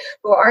mm-hmm.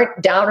 who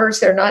aren't downers.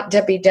 They're not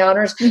Debbie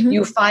Downers. Mm-hmm.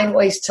 You find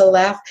ways to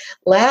laugh.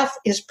 Laugh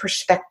is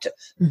perspective.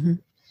 Mm-hmm.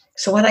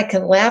 So when I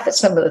can laugh at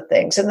some of the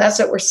things, and that's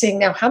what we're seeing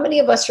now, how many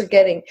of us are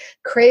getting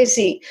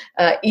crazy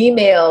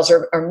emails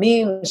or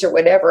memes or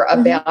whatever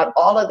about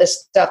all of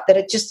this stuff that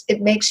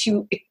it makes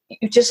you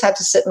just have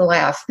to sit and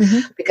laugh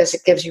because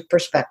it gives you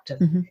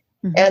perspective.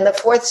 And the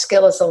fourth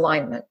skill is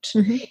alignment.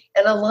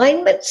 And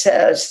alignment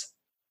says,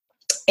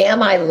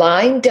 am I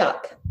lined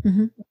up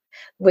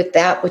with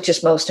that which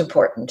is most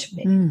important to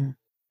me?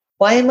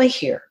 Why am I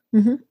here?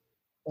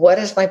 What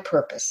is my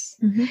purpose?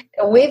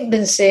 And we've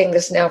been seeing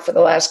this now for the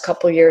last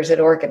couple of years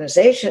at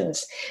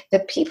organizations,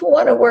 that people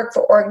want to work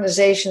for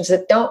organizations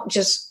that don't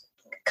just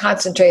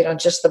concentrate on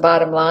just the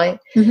bottom line,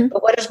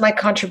 but what is my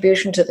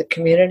contribution to the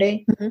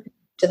community,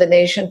 to the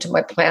nation, to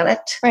my planet?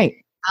 Right.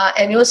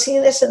 And you'll see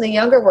this in the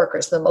younger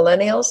workers, the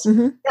millennials.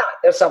 Yeah,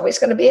 there's always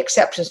going to be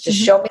exceptions. Just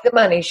show me the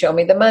money, show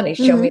me the money,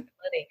 show me the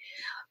money.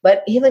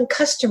 But even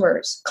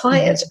customers,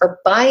 clients are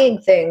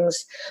buying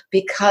things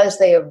because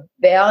they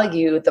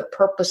value the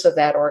purpose of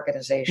that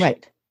organization.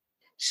 Right.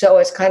 So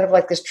it's kind of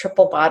like this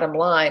triple bottom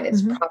line.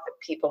 It's profit,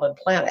 people, and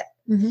planet.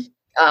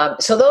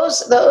 So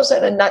those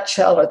in a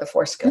nutshell are the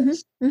four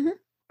skills.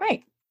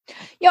 Right.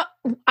 Yeah,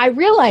 I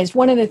realized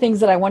one of the things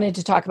that I wanted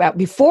to talk about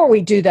before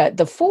we do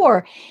the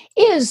four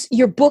is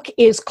your book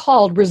is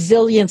called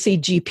Resiliency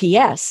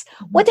GPS.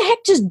 What the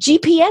heck does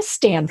GPS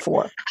stand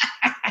for?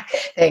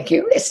 Thank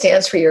you. It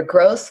stands for your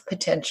growth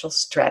potential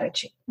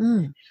strategy.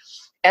 And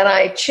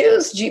I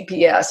choose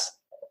GPS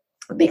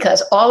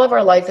because all of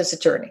our life is a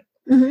journey.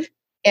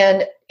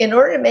 And in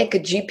order to make a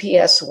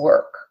GPS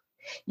work,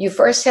 you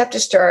first have to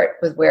start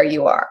with where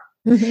you are.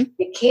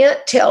 You can't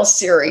tell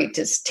Siri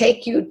to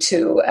take you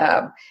to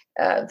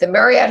the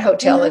Marriott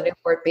Hotel in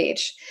Newport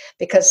Beach,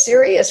 because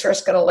Siri is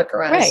first going to look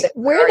around and say,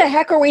 where the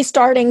heck are we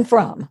starting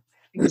from?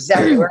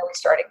 Exactly, where are we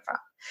starting from?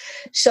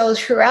 So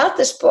throughout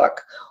this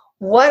book,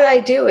 what I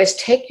do is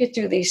take you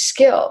through these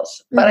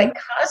skills, but I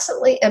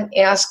constantly am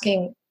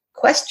asking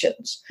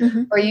questions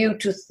for you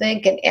to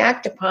think and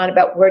act upon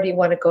about where do you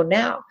want to go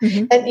now.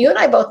 And you and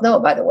I both know,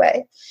 by the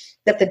way,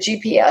 that the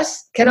GPS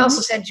can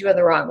also send you in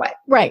the wrong way.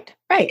 Right.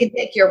 It can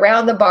take you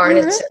around the barn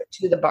instead of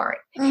to the barn.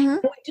 And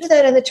we do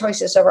that in the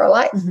choices of our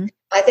life.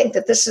 I think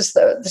that this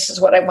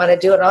is what I want to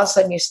do. And all of a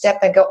sudden you step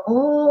and go,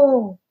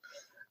 oh,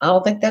 I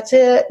don't think that's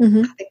it.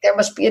 I think there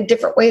must be a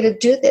different way to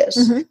do this.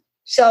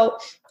 So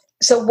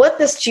what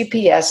this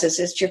GPS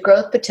is your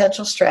growth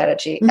potential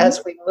strategy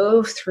as we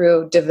move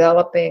through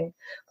developing,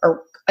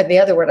 or the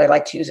other word I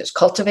like to use is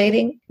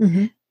cultivating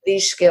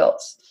these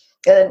skills.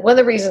 And one of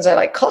the reasons I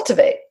like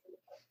cultivate,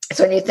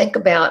 so when you think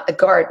about a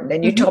garden,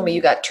 and you told me you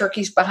got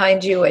turkeys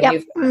behind you, and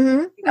you've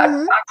got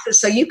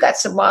foxes, so you've got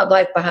some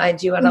wildlife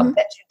behind you, and I'll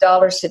bet you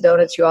dollars to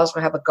donuts you also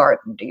have a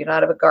garden. Do you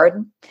not have a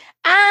garden?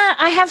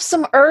 I have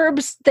some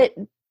herbs that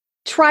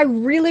try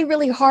really,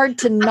 really hard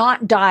to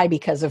not die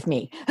because of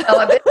me. Oh,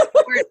 I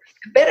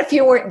bet if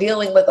you weren't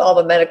dealing with all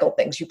the medical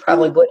things, you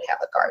probably would have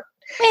a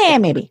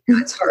garden. Maybe.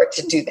 It's hard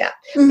to do that.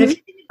 But if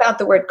you think about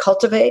the word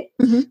cultivate,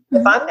 if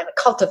I'm going to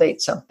cultivate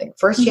something,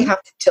 first you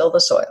have to till the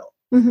soil.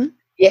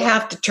 You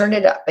have to turn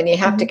it up, and you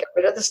have to get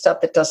rid of the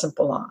stuff that doesn't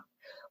belong.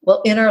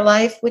 Well, in our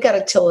life, we got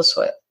to till the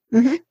soil.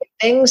 The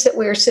things that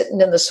we're sitting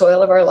in the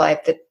soil of our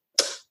life that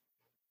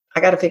I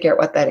got to figure out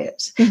what that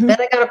is. Then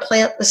I got to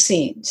plant the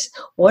seeds.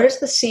 What is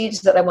the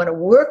seeds that I want to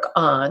work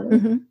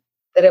on,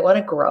 that I want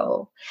to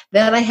grow?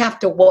 Then I have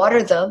to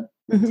water them.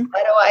 How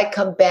do I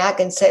come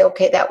back and say,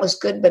 okay, that was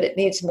good, but it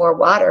needs more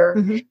water?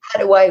 How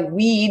do I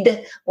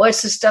weed?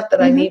 What's the stuff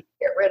that I need to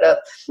get rid of?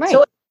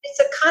 So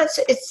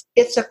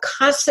it's a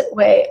constant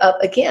way of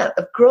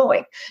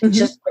growing,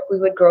 just like we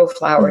would grow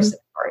flowers in the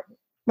garden.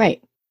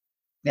 Right.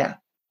 Yeah.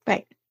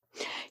 Right.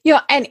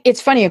 And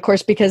it's funny, of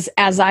course, because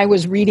as I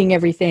was reading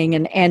everything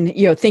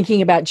and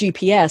thinking about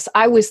GPS,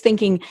 I was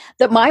thinking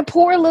that my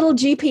poor little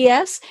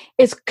GPS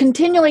is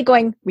continually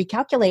going,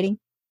 recalculating.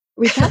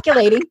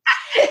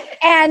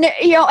 And,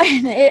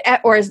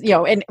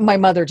 and my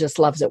mother just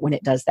loves it when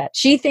it does that.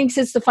 She thinks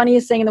it's the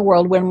funniest thing in the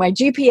world when my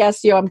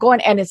GPS, I'm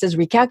going and it says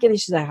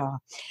recalculate. She's like,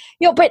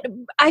 but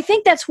I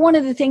think that's one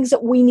of the things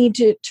that we need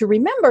to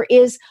remember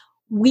is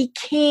we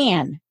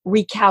can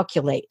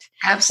recalculate.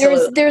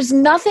 Absolutely. There's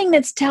nothing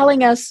that's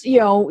telling us,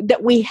 that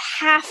we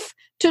have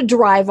to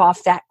drive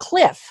off that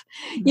cliff.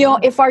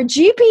 If our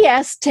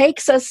GPS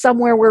takes us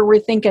somewhere where we're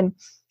thinking,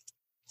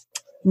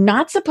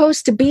 not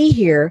supposed to be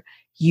here,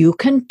 you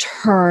can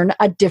turn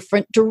a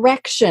different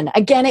direction.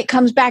 Again, it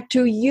comes back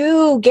to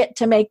you get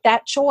to make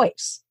that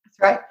choice. That's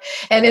right.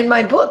 And in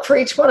my book, for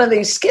each one of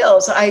these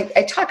skills,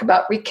 I talk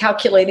about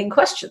recalculating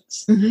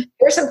questions.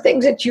 There's some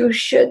things that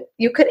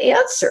you could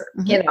answer,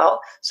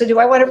 So do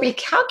I want to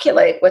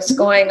recalculate what's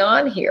going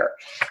on here?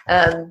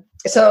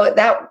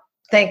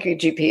 Thank you,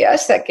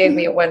 GPS. That gave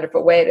me a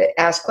wonderful way to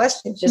ask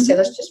questions. Just say,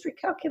 let's just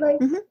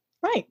recalculate.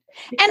 Right.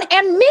 And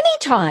many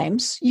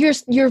times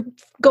you're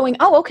going,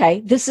 oh,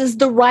 okay, this is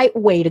the right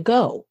way to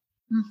go.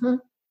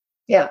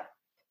 Yeah.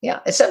 Yeah.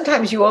 And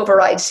sometimes you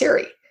override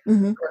Siri.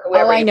 Oh,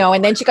 I know.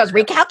 And then she goes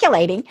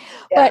recalculating.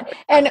 Yeah.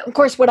 And of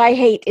course, what I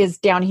hate is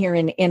down here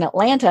in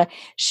Atlanta,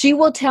 she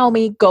will tell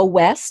me go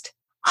west.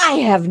 I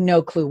have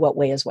no clue what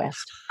way is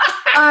west.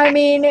 I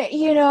mean,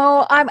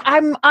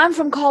 I'm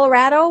from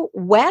Colorado.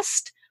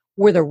 West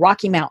were the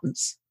Rocky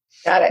Mountains.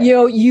 Got it.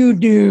 You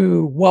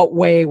knew what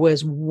way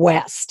was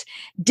west.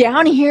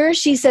 Down here,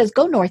 she says,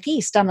 go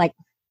northeast. I'm like,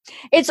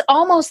 it's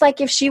almost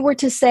like if she were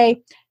to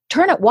say,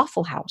 turn at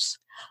Waffle House.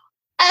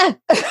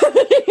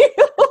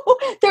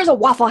 There's a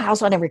Waffle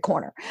House on every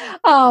corner.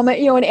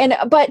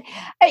 But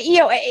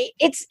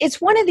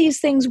it's one of these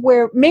things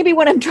where maybe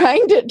what I'm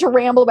trying to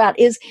ramble about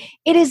is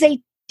it is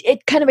a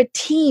kind of a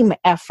team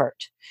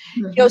effort.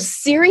 Mm-hmm.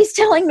 Siri's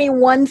telling me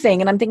one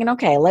thing and I'm thinking,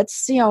 okay,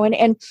 let's,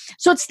 and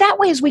so it's that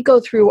way as we go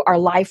through our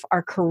life,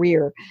 our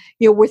career,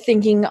 we're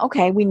thinking,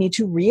 okay, we need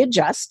to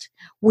readjust.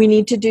 We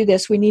need to do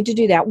this. We need to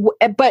do that.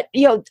 But,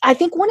 I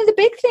think one of the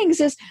big things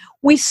is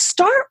we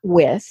start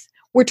with,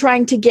 we're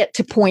trying to get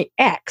to point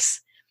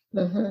X.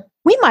 Mm-hmm.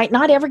 We might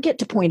not ever get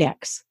to point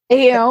X,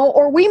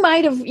 or we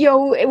might have,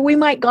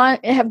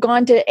 have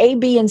gone to A,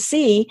 B, and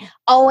C.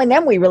 Oh, and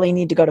then we really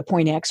need to go to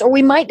point X, or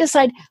we might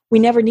decide we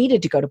never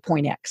needed to go to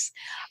point X.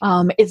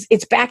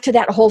 It's back to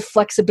that whole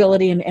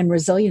flexibility and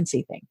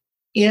resiliency thing.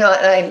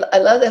 And I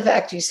love the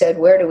fact you said,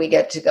 where do we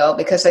get to go?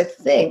 Because I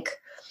think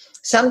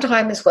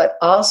sometimes what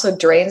also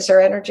drains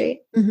our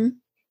energy mm-hmm.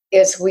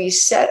 is we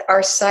set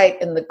our sight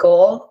and the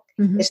goal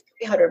mm-hmm. is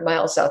 300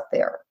 miles out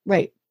there.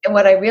 Right. And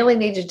what I really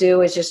need to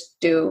do is just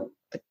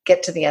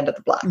get to the end of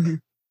the block. Mm-hmm.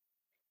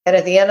 And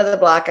at the end of the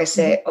block, I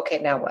say, mm-hmm. okay,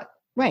 now what?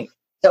 Right.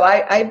 So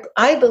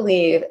I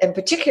believe, and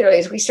particularly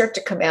as we start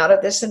to come out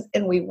of this,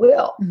 and we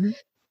will, mm-hmm.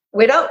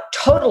 we don't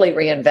totally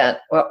reinvent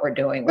what we're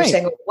doing. We're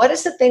saying, what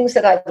is the things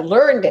that I've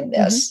learned in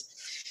this,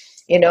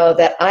 mm-hmm.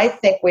 That I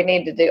think I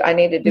need to do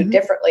mm-hmm.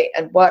 differently?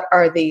 And what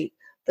are the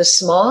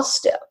small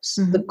steps,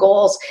 mm-hmm. the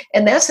goals?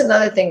 And that's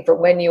another thing for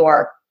when you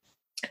are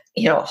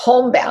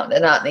homebound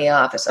and not in the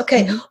office.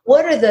 Okay, mm-hmm.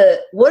 what are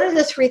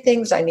the 3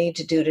 things I need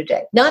to do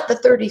today? Not the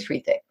 33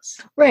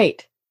 things.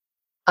 Right.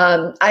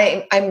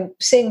 I'm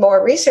seeing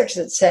more research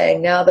that's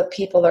saying now that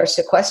people are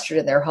sequestered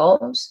in their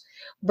homes,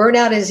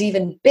 burnout is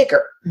even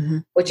bigger, mm-hmm.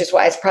 which is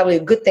why it's probably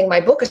a good thing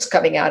my book is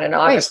coming out in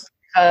August, right.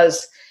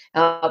 because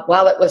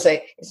while it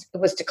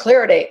was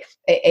declared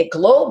a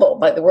global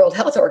by the World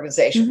Health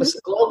Organization, mm-hmm. it was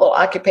a global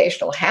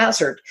occupational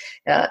hazard.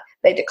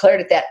 They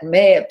declared it that in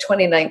May of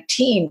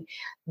 2019.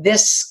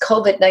 This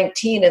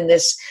COVID-19 and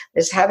this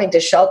having to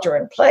shelter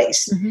in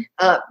place,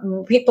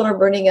 mm-hmm. People are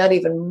burning out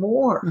even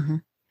more. Mm-hmm.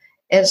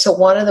 And so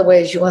one of the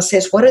ways you want to say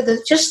is, what are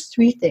the just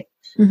 3 things?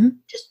 Mm-hmm.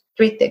 Just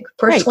 3 things,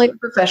 personally, right.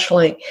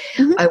 professionally,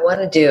 mm-hmm. I want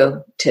to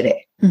do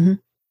today.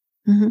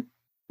 Mm-hmm. Mm-hmm.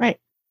 Right.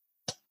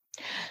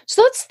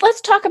 So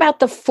let's talk about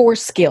the 4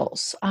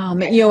 skills.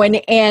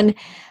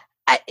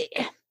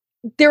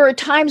 There are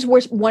times where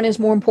one is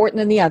more important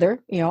than the other.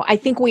 I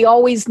think we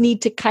always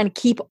need to kind of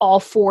keep all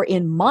 4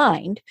 in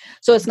mind.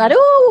 So it's not,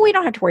 we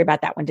don't have to worry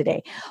about that one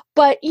today.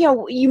 But,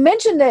 you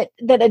mentioned that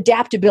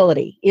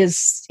adaptability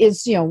is,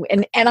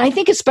 and I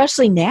think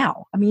especially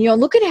now, I mean,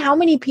 look at how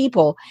many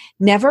people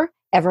never,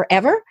 ever,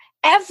 ever,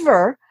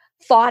 ever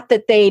thought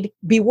that they'd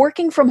be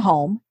working from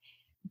home,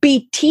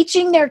 be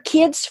teaching their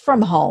kids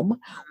from home,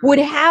 would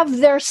have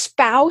their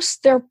spouse,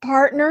 their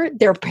partner,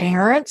 their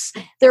parents,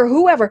 their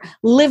whoever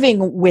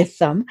living with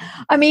them.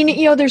 I mean,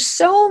 there's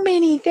so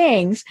many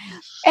things.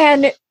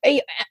 And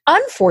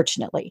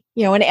unfortunately,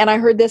 and I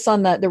heard this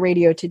on the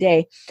radio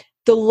today,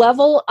 the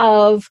level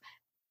of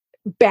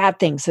bad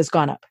things has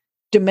gone up.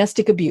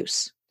 Domestic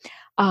abuse,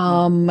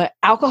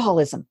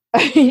 alcoholism.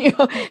 And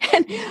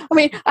I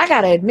mean, I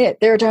got to admit,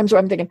 there are times where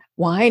I'm thinking,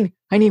 wine,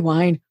 I need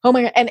wine. Oh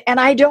my God. And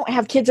I don't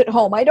have kids at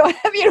home. I don't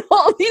have,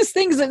 all these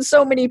things that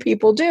so many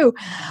people do.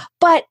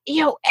 But,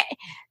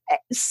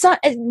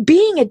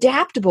 being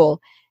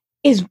adaptable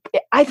is,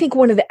 I think,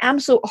 one of the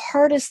absolute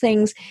hardest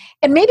things.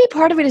 And maybe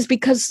part of it is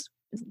because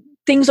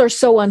things are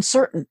so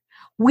uncertain.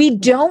 We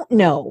don't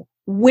know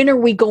when are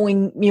we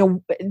going,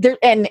 there,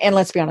 and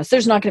let's be honest,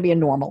 there's not going to be a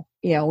normal,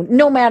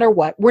 no matter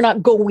what, we're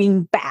not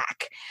going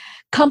back.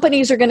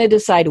 Companies are going to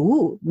decide,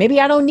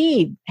 maybe I don't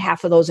need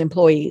half of those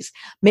employees.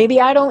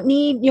 Maybe I don't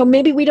need,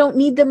 maybe we don't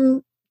need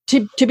them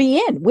to be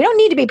in. We don't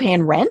need to be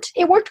paying rent.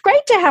 It worked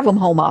great to have them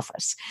home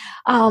office.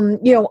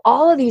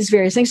 All of these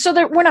various things. So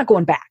that we're not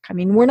going back. I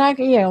mean, we're not,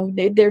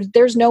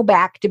 there's no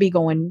back to be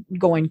going to.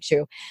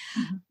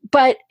 Mm-hmm.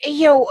 But,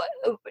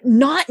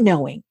 not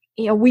knowing,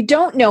 we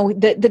don't know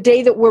that the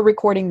day that we're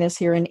recording this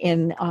here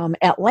in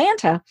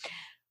Atlanta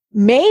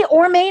may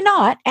or may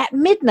not at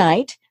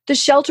midnight, the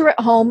shelter at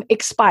home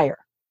expire.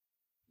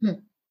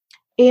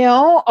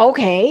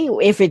 Okay,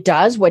 if it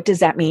does, what does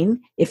that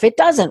mean? If it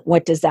doesn't,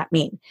 what does that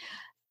mean?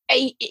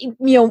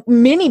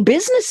 Many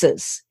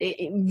businesses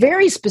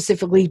very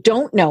specifically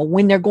don't know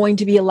when they're going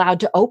to be allowed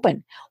to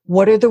open.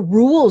 What are the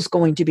rules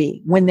going to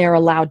be when they're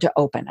allowed to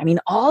open? I mean,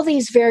 all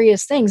these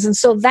various things. And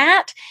so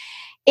that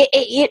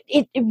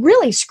it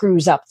really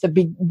screws up the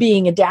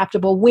being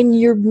adaptable when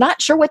you're not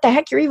sure what the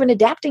heck you're even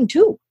adapting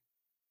to.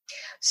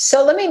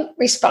 So let me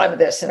respond to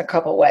this in a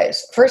couple of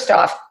ways. First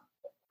off,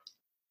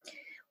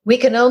 we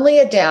can only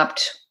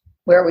adapt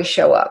where we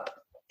show up,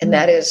 and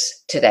that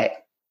is today.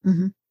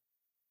 Mm-hmm.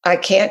 I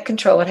can't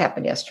control what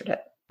happened yesterday.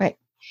 Right.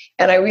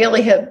 And I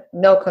really have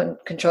no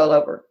control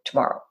over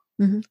tomorrow.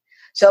 Mm-hmm.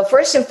 So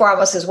first and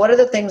foremost is, what are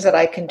the things that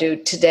I can do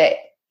today?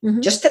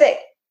 Mm-hmm. Just today.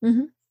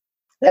 Mm-hmm.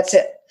 That's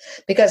it.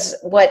 Because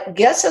what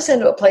gets us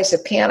into a place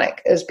of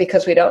panic is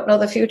because we don't know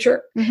the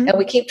future, mm-hmm. and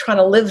we keep trying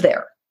to live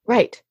there.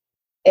 Right.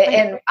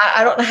 And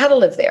I don't know how to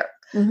live there.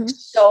 Mm-hmm.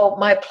 So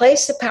my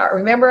place of power,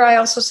 remember I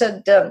also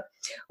said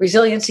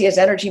resiliency is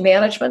energy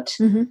management.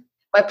 Mm-hmm.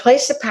 My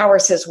place of power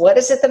says, what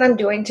is it that I'm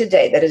doing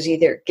today that is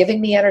either giving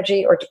me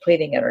energy or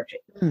depleting energy?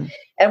 Mm-hmm.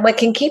 And what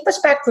can keep us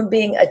back from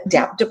being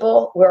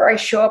adaptable, where I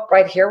show up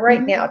right here,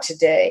 right now,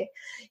 today,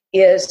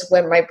 is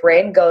when my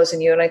brain goes,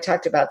 and you and I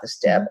talked about this,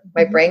 Deb,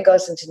 my brain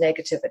goes into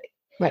negativity.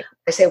 Right.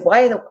 I say,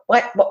 why in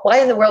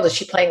the world is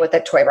she playing with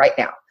that toy right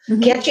now?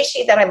 Mm-hmm. Can't you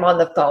see that I'm on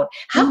the phone?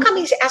 How come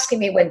he's asking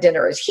me when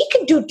dinner is? He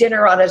can do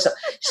dinner on his own.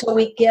 So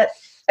we get,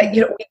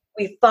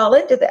 we fall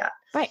into that.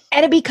 Right.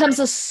 And it becomes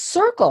a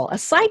circle, a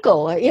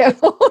cycle. It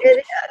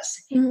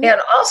is. Mm-hmm.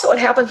 And also what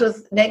happens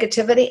with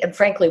negativity, and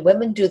frankly,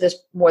 women do this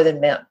more than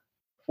men.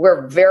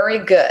 We're very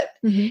good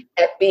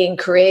at being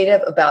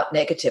creative about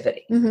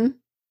negativity. Mm-hmm.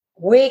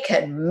 We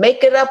can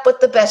make it up with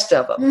the best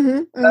of them.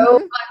 Mm-hmm. Oh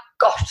my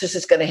gosh, this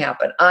is going to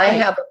happen. I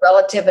have a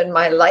relative in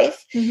my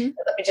life. Mm-hmm.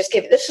 Let me just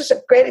give you, this is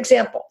a great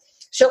example.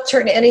 She'll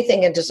turn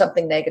anything into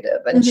something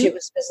negative. And she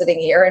was visiting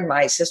here, and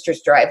my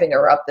sister's driving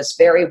her up this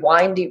very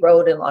windy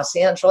road in Los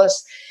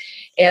Angeles.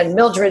 And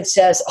Mildred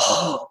says,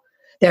 oh,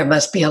 there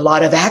must be a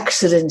lot of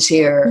accidents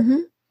here. Mm-hmm.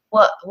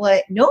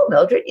 What? No,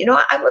 Mildred,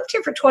 I've lived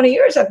here for 20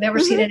 years. I've never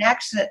seen an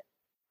accident.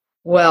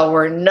 Well,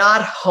 we're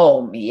not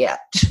home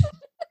yet.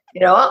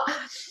 Yeah.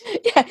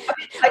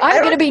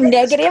 I'm going to be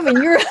negative, and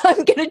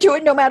I'm going to do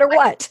it no matter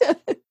what.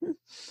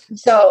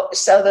 So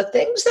the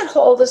things that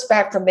hold us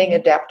back from being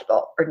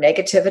adaptable are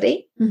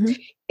negativity. Mm-hmm.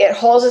 It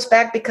holds us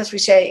back because we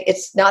say,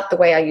 it's not the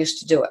way I used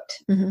to do it.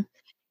 Mm-hmm.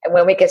 And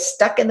when we get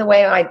stuck in the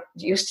way I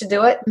used to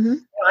do it,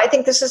 I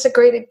think this is a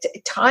great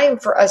time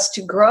for us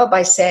to grow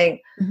by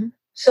saying,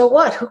 so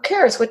what? Who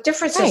cares? What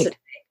difference does it make?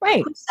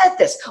 Right. Who said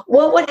this?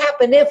 What would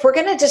happen if we're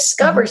going to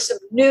discover some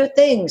new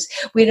things?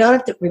 We don't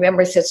have to,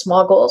 remember, I said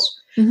small goals.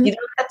 Mm-hmm. You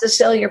don't have to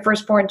sell your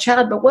firstborn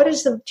child, but what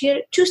is the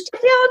two-step?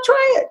 Yeah, I'll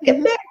try it.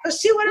 Get back. Let's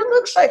see what it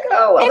looks like.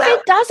 Oh, well, if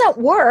it doesn't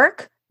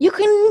work, you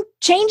can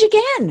change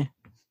again.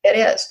 It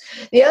is.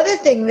 The other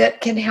thing that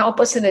can help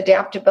us in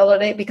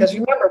adaptability, because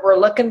remember, we're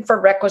looking for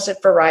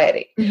requisite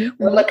variety.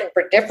 Mm-hmm. We're looking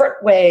for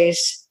different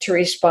ways to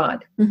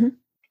respond. Mm-hmm.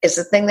 Is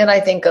the thing that I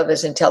think of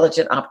as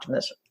intelligent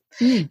optimism.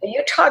 Mm.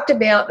 You talked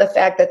about the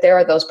fact that there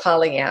are those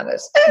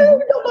Pollyannas.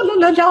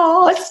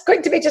 Oh, it's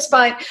going to be just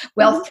fine.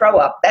 Well, throw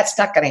up. That's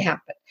not going to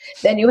happen.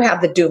 Then you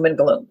have the doom and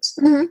glooms.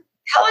 Mm-hmm.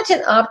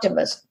 Intelligent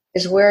optimism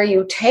is where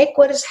you take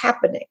what is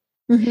happening,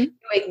 you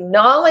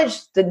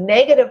acknowledge the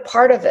negative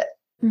part of it.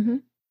 Mm-hmm.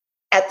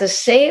 At the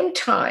same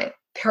time,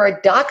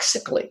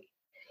 paradoxically,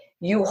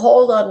 you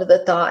hold on to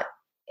the thought,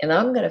 and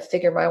I'm going to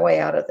figure my way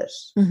out of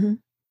this. Mm-hmm.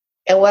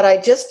 And what I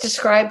just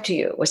described to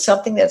you was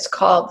something that's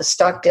called the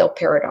Stockdale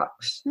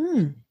paradox.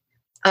 Mm.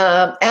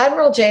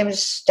 Admiral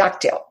James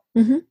Stockdale,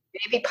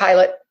 Navy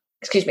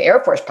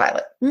Air Force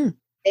pilot,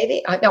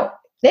 Navy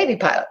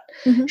pilot,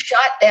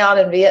 shot down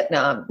in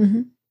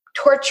Vietnam,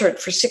 tortured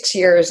for 6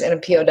 years in a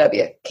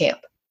POW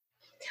camp.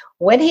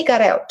 When he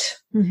got out,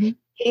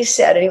 he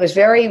said, and he was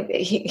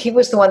he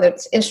was the one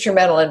that's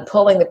instrumental in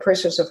pulling the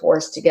prisoners of war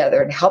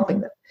together and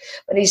helping them.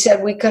 But he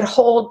said we could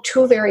hold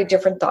two very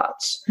different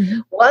thoughts. Mm-hmm.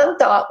 One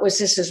thought was,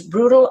 this is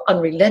brutal,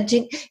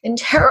 unrelenting, and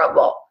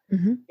terrible.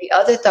 Mm-hmm. The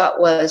other thought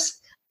was,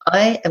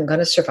 I am going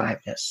to survive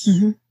this.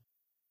 Mm-hmm.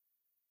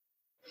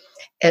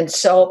 And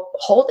so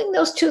holding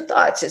those two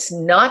thoughts is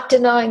not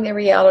denying the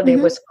reality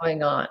of what's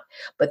going on.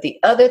 But the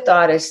other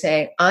thought is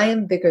saying, I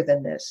am bigger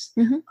than this.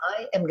 Mm-hmm.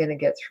 I am going to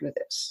get through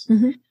this.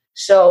 Mm-hmm.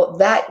 So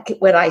that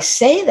when I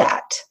say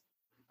that,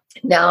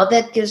 now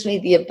that gives me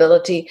the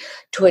ability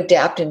to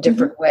adapt in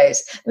different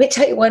ways. Let me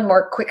tell you one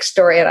more quick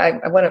story, and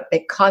I want to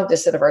make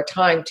cognizant of our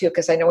time too,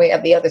 because I know we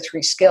have the other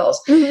three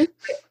skills. Mm-hmm.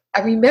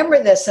 I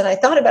remember this, and I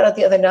thought about it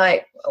the other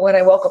night when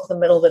I woke up in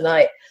the middle of the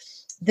night.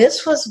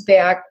 This was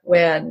back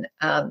when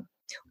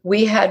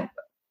we had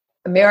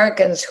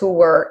Americans who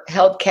were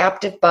held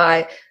captive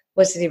by,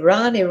 was it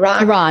Iran? Iran.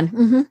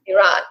 Mm-hmm.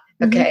 Iran.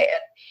 Okay. Mm-hmm.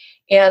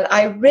 And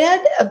I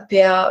read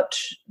about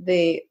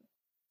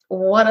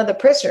one of the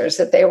prisoners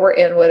that they were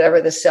in, whatever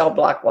the cell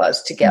block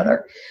was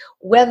together.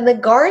 Mm-hmm. When the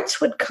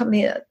guards would come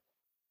in,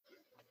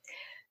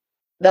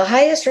 the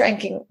highest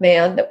ranking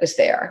man that was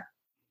there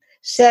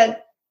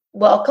said,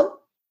 welcome,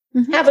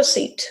 have a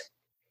seat.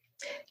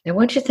 Now,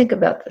 what do you think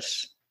about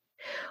this?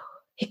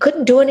 He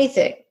couldn't do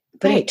anything,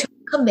 but he took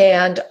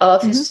command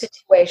of his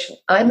situation.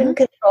 I'm in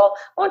control.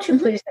 Won't you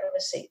please have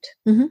a seat?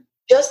 Mm-hmm.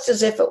 Just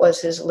as if it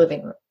was his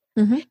living room.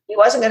 Mm-hmm. He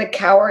wasn't going to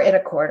cower in a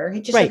corner. He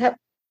just said,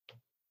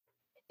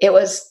 it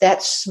was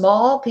that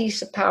small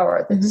piece of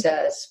power that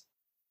says,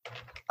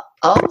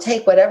 I'll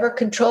take whatever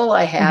control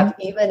I have,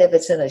 even if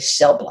it's in a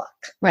cell block.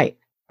 Right.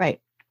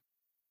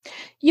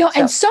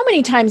 And so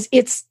many times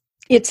it's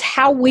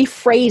how we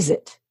phrase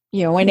it.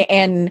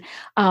 and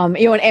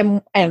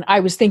I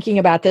was thinking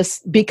about this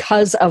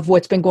because of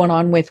what's been going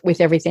on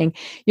with everything.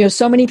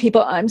 So many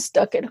people, I'm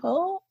stuck at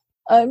home.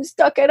 I'm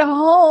stuck at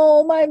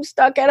home. I'm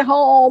stuck at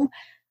home.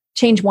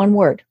 Change one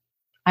word.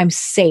 I'm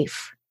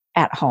safe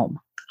at home.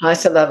 Oh,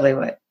 that's a lovely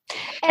way.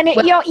 And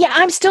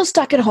I'm still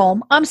stuck at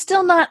home. I'm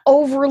still not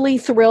overly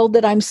thrilled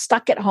that I'm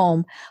stuck at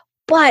home,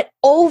 but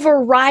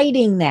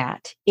overriding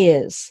that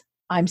is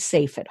I'm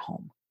safe at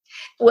home.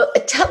 Well,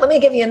 let me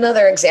give you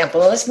another example.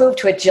 Let's move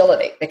to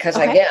agility because,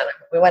 again,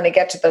 we want to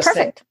get to those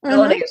things.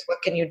 Agility is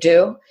what can you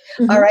do?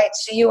 All right,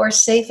 so you are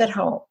safe at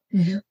home.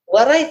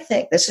 What I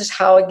think, this is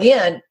how,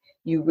 again,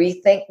 you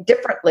rethink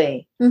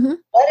differently.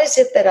 What is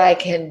it that I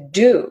can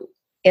do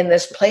in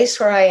this place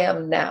where I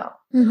am now?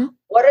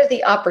 What are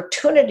the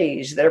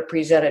opportunities that are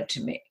presented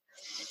to me?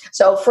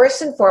 So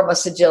first and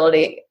foremost,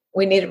 agility,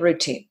 we need a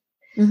routine.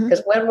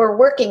 Because when we're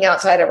working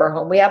outside of our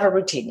home, we have a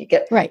routine. You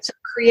get right. So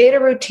create a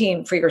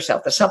routine for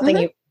yourself. There's something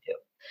you can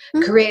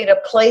do. Create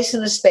a place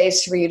and a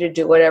space for you to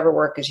do whatever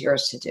work is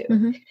yours to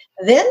do.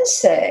 Then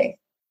say,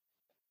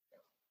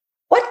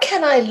 what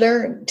can I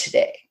learn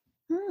today?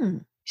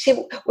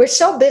 See, we're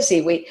so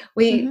busy. We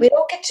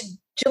don't get to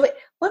do it.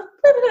 What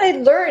did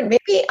I learn?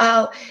 Maybe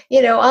I'll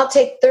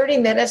take 30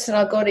 minutes and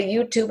I'll go to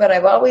YouTube, and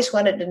I've always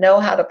wanted to know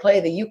how to play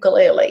the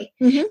ukulele.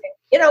 You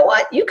know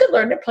what? You could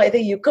learn to play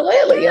the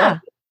ukulele. Yeah.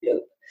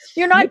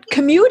 You're not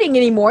commuting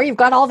anymore. You've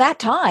got all that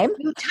time.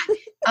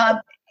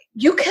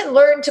 You can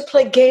learn to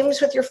play games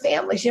with your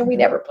families. We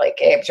never play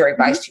games or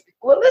advice to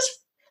people. Well,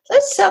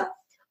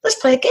 let's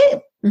play a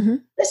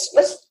game.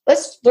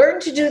 Let's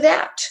learn to do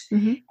that.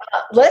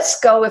 Let's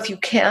go if you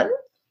can.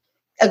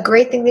 A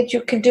great thing that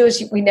you can do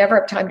is we never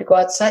have time to go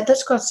outside.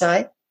 Let's go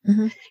outside.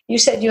 You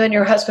said you and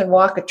your husband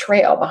walk a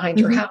trail behind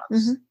your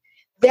house.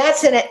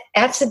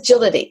 That's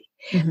agility.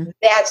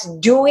 That's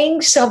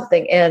doing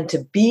something, and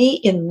to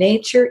be in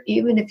nature,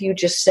 even if you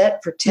just sit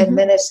for 10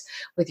 minutes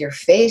with your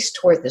face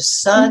toward the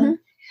sun.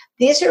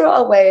 These are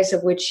all ways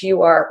of which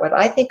you are what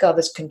I think of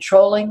as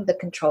controlling the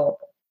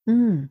controllable.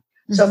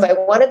 So if I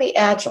want to be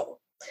agile,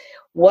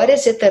 what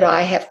is it that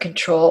I have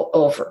control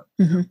over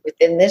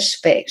within this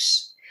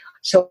space?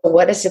 So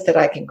what is it that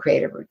I can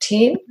create a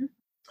routine?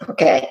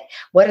 Okay.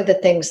 What are the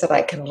things that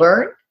I can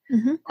learn?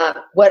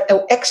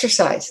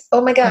 Exercise.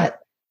 Oh my God.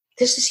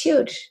 This is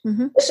huge.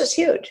 This is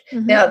huge.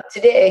 Now,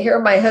 today, here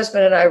are my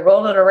husband and I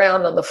rolling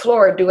around on the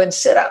floor doing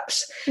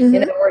sit-ups.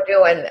 We're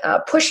doing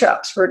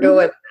push-ups. We're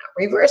doing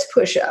reverse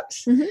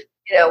push-ups.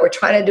 We're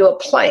trying to do a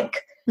plank.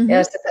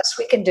 It's the best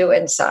we can do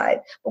inside.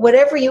 But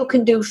whatever you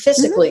can do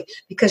physically,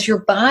 because your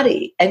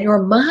body and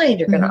your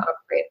mind are going to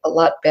operate a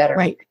lot better.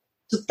 Right.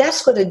 So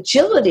that's what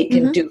agility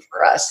can do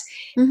for us.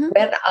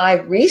 When I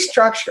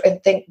restructure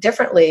and think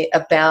differently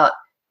about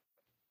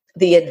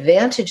the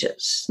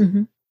advantages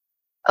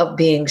of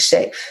being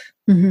safe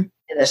in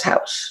this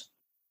house.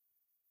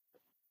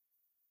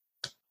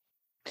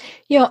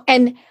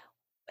 And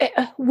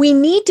we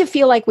need to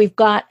feel like we've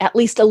got at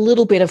least a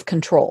little bit of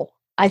control.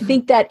 I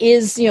think that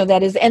is,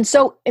 and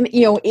so,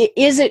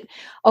 is it,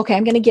 okay,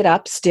 I'm going to get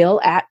up still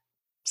at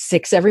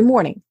 6 every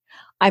morning.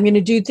 I'm going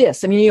to do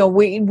this. I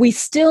mean, we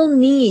still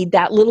need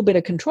that little bit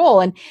of control.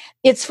 And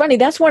it's funny.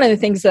 That's one of the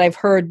things that I've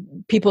heard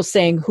people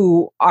saying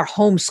who are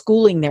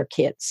homeschooling their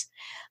kids.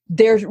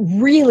 They're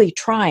really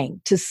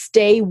trying to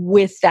stay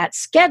with that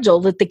schedule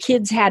that the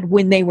kids had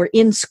when they were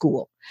in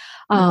school,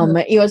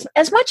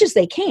 as much as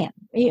they can.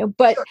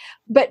 But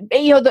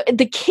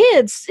the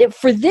kids,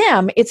 for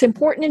them, it's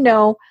important to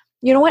know,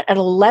 what, at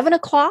 11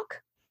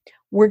 o'clock,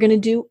 we're going to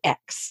do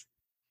X.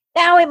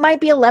 Now it might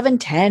be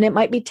 11:10, it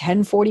might be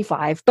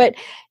 10:45, but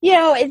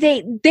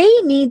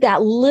they need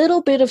that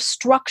little bit of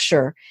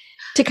structure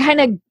to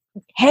kind of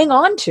hang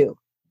on to.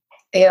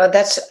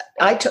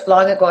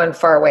 Long ago and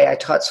far away, I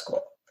taught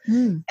school.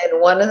 And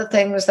one of the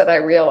things that I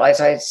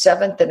realized, I had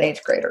 7th and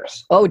 8th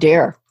graders. Oh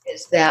dear.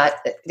 Is that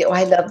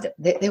I loved them.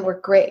 They were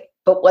great.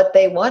 But what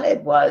they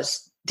wanted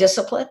was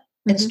discipline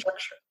and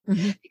structure.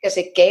 Because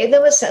it gave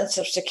them a sense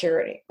of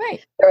security.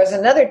 Right. There was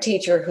another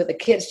teacher who the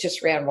kids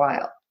just ran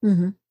wild.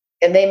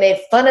 And they made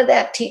fun of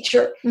that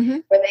teacher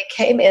when they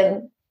came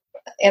in.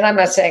 And I'm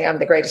not saying I'm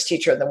the greatest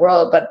teacher in the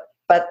world,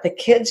 but the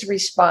kids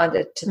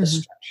responded to the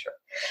structure.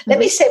 Let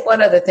me say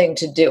one other thing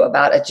to do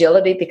about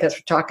agility, because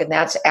we're talking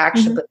that's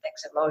action, but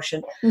things in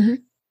motion.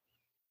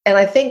 And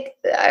I think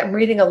I'm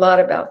reading a lot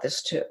about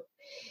this too,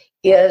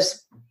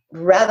 is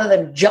rather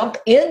than jump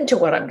into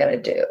what I'm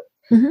going to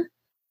do,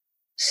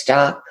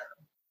 stop,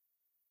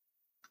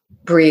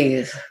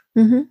 breathe.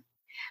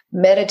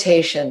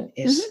 Meditation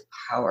is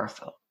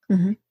powerful.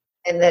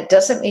 And that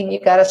doesn't mean you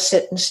got to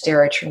sit and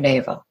stare at your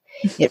navel.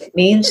 It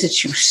means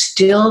that you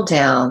still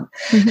down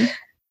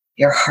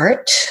your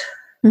heart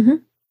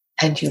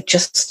and you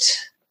just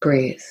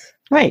breathe.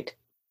 Right.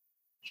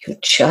 You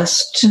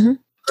just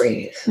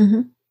breathe.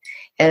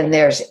 And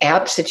there's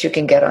apps that you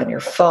can get on your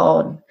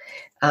phone.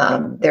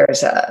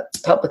 There's a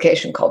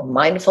publication called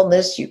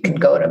Mindfulness. You can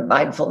go to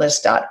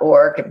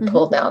mindfulness.org and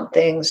pull down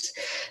things.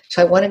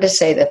 So I wanted to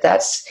say that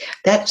that's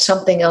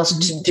something else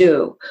to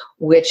do,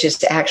 which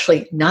is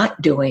actually not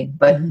doing,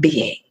 but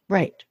being.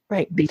 Right.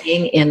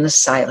 Being in the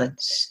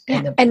silence.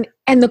 Yeah. And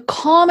the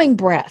calming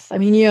breath. I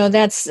mean,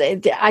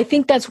 I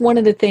think that's one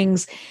of the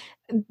things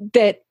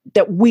that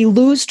we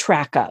lose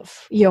track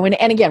of,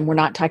 and again, we're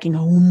not talking,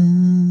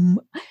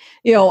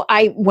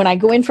 when I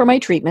go in for my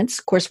treatments,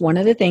 of course, one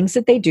of the things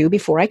that they do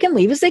before I can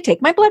leave is they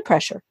take my blood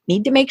pressure.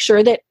 Need to make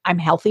sure that I'm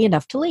healthy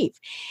enough to leave.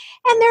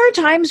 And there are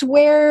times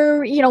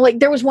where, like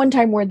there was one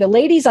time where the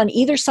ladies on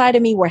either side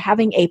of me were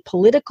having a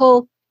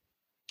political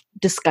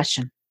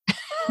discussion.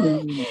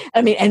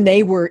 I mean, and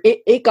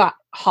it got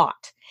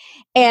hot.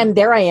 And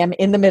there I am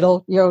in the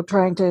middle,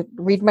 trying to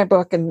read my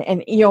book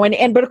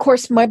but of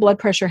course my blood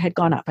pressure had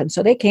gone up. And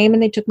so they came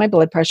and they took my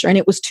blood pressure and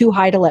it was too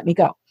high to let me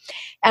go.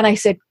 And I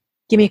said,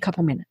 give me a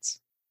couple minutes.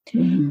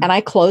 And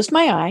I closed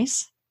my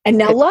eyes. And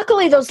now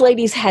luckily those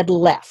ladies had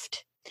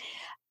left.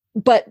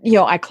 But,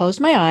 I closed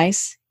my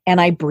eyes and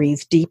I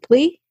breathed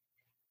deeply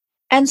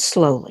and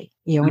slowly.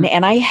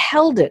 And I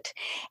held it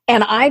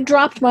and I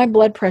dropped my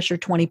blood pressure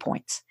 20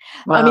 points.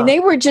 Wow. I mean, they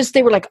were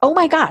like, oh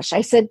my gosh.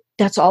 I said,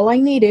 that's all I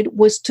needed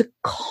was to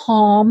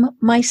calm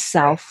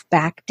myself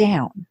back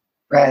down.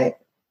 Right.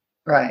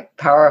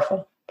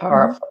 Powerful.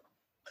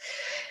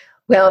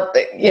 Well,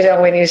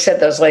 when you said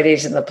those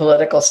ladies and the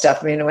political stuff,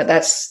 I mean,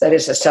 that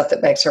is the stuff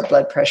that makes our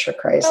blood pressure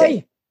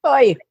crazy.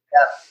 Oy.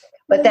 Yeah.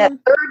 But that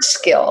third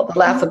skill, the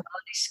laughability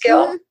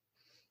skill,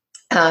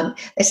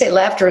 they say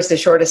laughter is the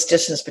shortest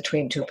distance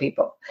between two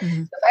people. So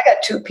if I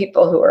got two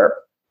people who are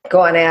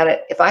going at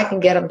it, if I can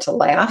get them to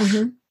laugh,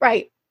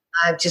 right,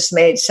 I've just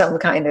made some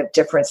kind of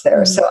difference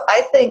there. So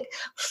I think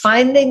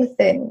finding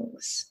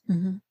things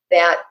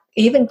that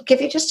even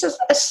give you just a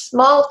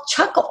small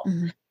chuckle,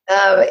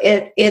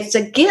 it's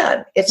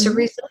a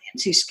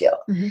resiliency skill.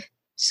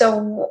 So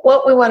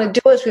what we want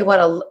to do is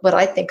what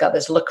I think of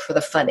as look for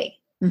the funny.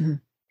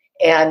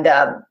 And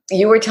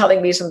you were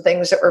telling me some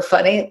things that were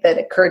funny that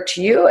occurred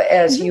to you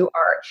as you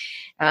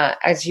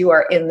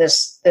are in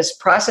this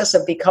process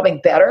of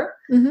becoming better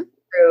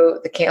through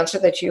the cancer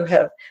that you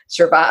have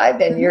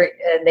survived, and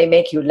and they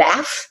make you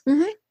laugh.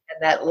 And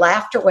that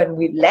laughter, when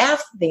we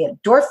laugh, the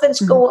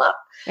endorphins go up.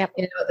 Yep.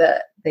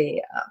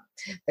 The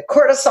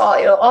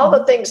cortisol, all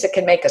the things that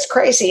can make us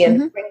crazy,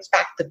 and it brings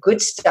back the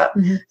good stuff.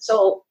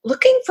 So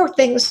looking for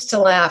things to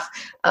laugh.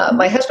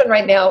 My husband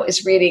right now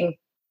is reading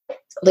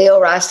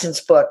Leo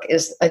Rastin's book.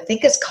 I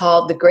think it's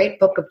called The Great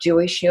Book of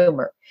Jewish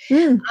Humor.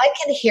 I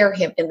can hear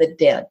him in the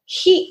den.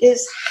 He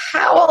is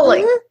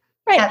howling.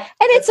 Right. And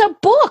it's a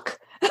book.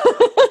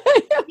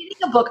 Reading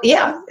a book.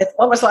 Yeah.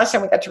 When was the last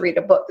time we got to read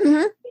a book?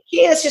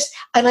 He is just,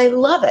 and I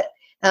love it.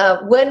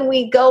 When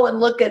we go and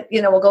look at,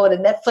 we'll go to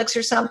Netflix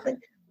or something.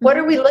 What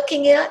are we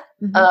looking at?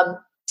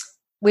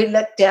 We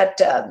looked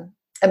at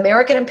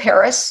American in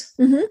Paris,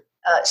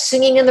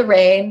 Singing in the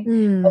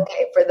Rain.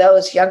 Okay, for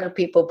those younger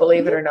people,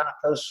 believe it or not,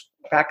 those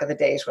back in the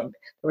days when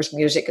there was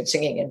music and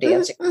singing and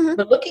dancing. We're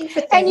looking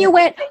for things. And you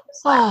went,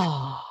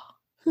 oh.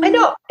 I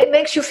know. It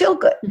makes you feel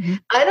good.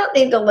 I don't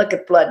need to look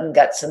at blood and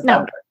guts and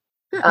thunder.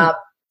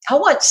 I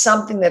want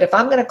something that if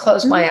I'm going to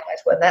close my eyes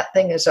when that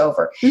thing is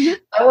over,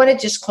 I want to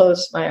just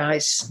close my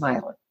eyes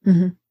smiling.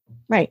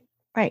 Right.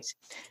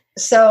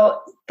 So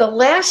the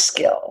last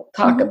skill,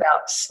 talk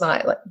about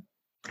smiling.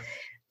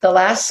 The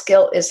last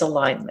skill is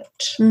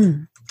alignment.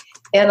 And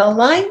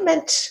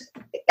alignment,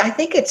 I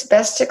think it's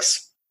best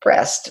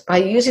expressed by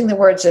using the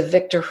words of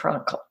Viktor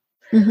Frankl,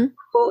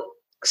 who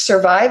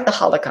survived the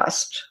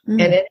Holocaust. And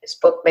in his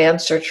book,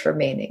 Man's Search for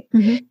Meaning,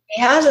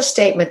 he has a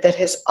statement that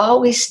has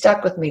always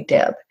stuck with me,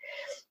 Deb.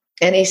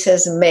 And he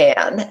says,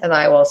 man, and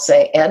I will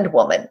say, and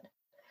woman,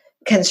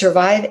 can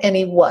survive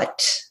any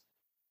what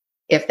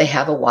if they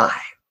have a why.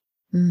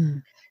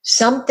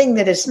 Something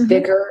that is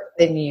bigger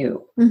than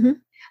you.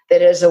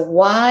 That is a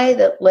why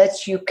that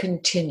lets you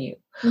continue.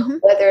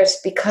 Whether it's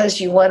because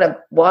you want to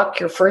walk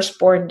your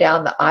firstborn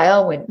down the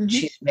aisle when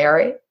she's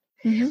married,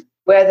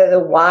 whether the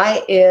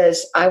why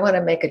is I want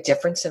to make a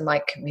difference in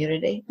my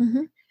community.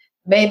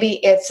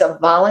 Maybe it's a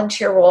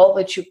volunteer role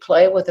that you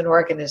play with an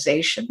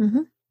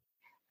organization.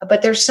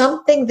 But there's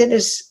something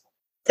there's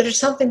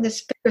something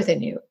that's bigger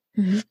than you.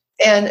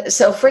 And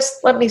so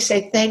first, let me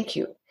say thank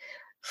you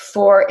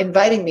for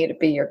inviting me to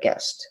be your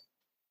guest.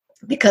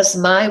 Because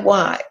my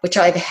why, which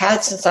I've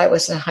had since I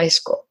was in high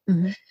school,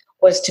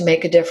 was to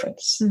make a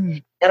difference.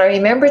 And I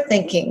remember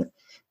thinking,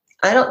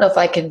 I don't know if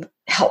I can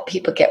help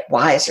people get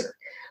wiser,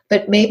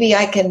 but maybe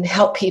I can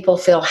help people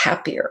feel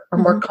happier or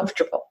more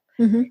comfortable.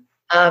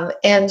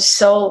 And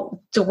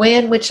so the way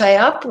in which I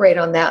operate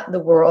on that in the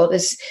world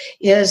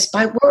is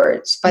by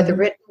words, by the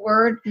written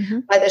word,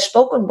 by the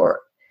spoken word.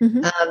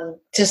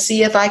 To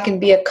see if I can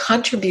be a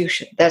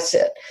contribution. That's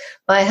it.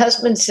 My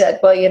husband said,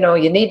 well,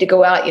 you need to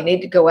go out.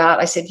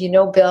 I said,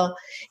 Bill,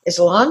 as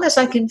long as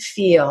I can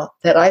feel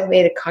that I've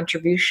made a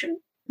contribution,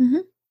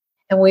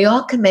 and we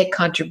all can make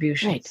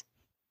contributions,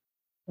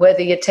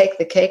 whether you take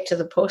the cake to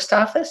the post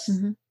office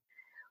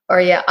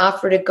or you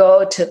offer to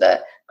go to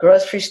the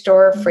grocery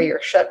store for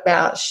your shut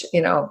down,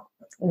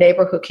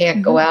 neighbor who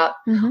can't go out.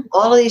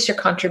 All of these are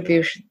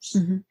contributions.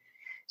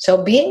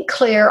 So being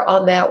clear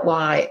on that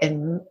why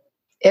and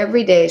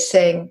every day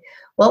saying,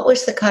 what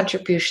was the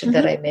contribution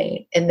that I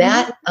made? And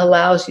that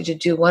allows you to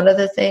do one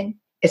other thing.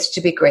 It's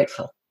to be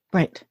grateful.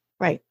 Right.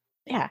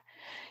 Yeah.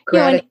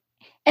 Gratitude.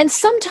 And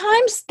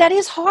sometimes that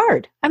is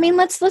hard. I mean,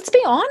 let's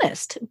be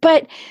honest.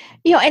 But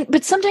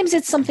but sometimes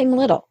it's something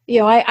little.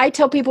 I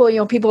tell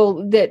people,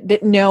 people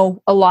that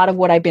know a lot of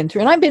what I've been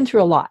through, and I've been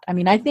through a lot. I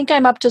mean, I think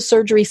I'm up to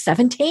surgery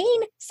 17.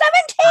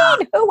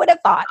 Who would have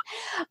thought?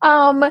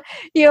 And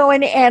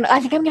I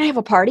think I'm going to have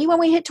a party when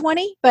we hit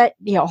 20. But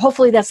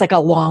hopefully that's like a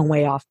long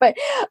way off. But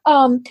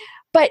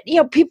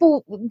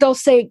people, they'll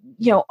say,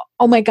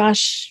 oh my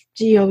gosh,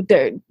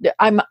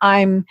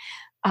 I'm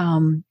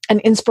an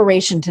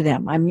inspiration to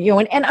them. I'm,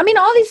 and I mean,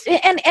 all these,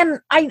 and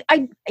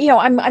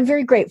I'm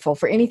very grateful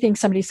for anything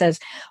somebody says,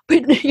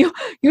 but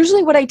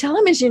usually what I tell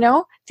them is,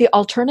 the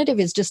alternative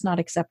is just not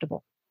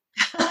acceptable.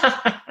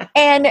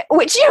 And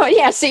which,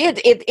 see,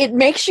 it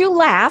makes you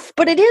laugh,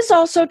 but it is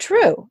also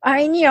true.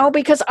 I mean,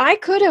 because I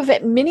could have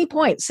at many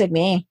points said,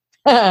 me,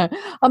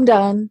 I'm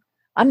done,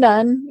 and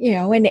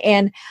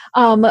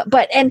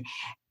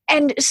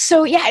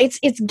so, yeah,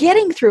 it's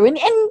getting through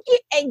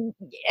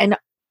and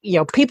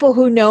people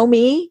who know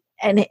me,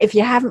 and if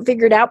you haven't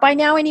figured out by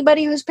now,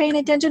 anybody who's paying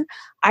attention,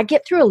 I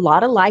get through a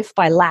lot of life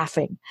by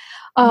laughing.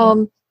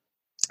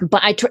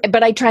 But I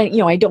try,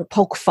 I don't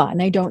poke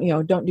fun. I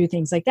don't do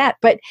things like that.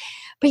 But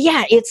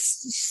yeah,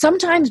 it's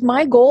sometimes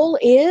my goal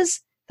is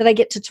that I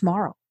get to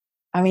tomorrow.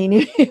 I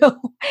mean,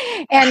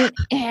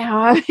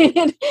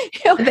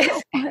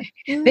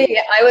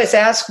 I was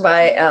asked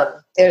by,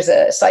 there's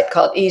a site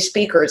called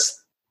eSpeakers,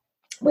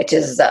 which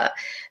is,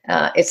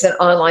 it's an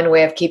online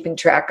way of keeping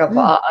track of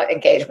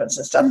engagements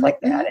and stuff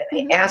like that.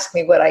 And they asked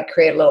me would I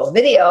create a little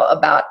video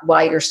about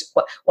why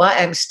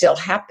I'm still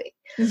happy.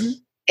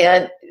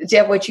 And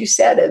Deb, what you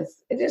said is,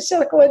 it just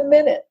took 1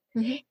 minute.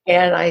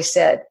 And I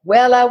said,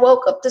 well, I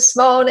woke up this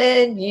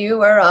morning, you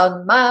were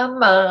on my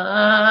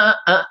mind.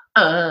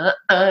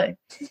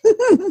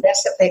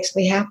 That's what makes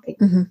me happy.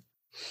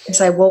 As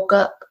I woke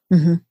up,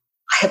 I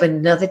have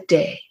another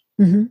day.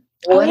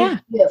 What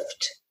a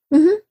gift.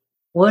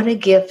 What a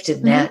gift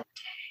in that.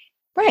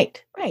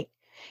 Right.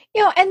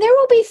 And there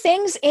will be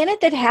things in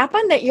it that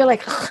happen that you're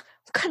like, oh,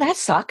 God, that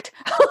sucked.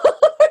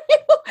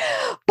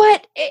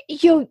 But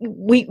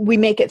we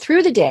make it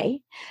through the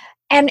day,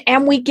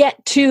 and we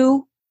get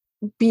to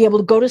be able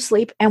to go to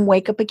sleep and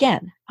wake up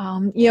again.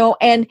 And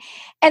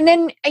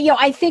then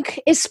I think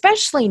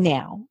especially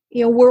now,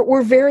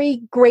 we're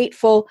very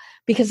grateful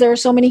because there are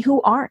so many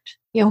who aren't,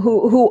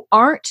 who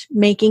aren't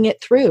making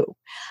it through.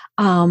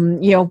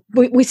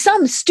 We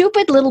some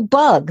stupid little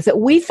bug that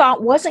we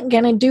thought wasn't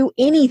going to do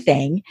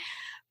anything.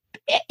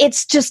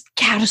 It's just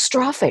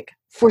catastrophic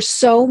for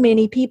so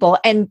many people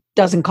and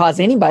doesn't cause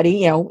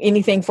anybody,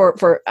 anything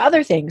for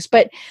other things.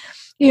 But,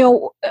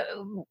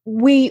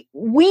 we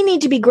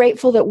need to be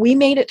grateful that we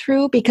made it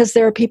through because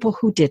there are people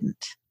who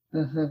didn't.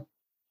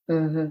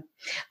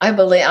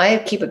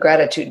 I keep a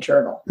gratitude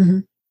journal.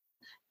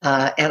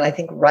 And I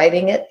think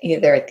writing it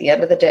either at the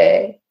end of the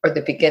day or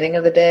the beginning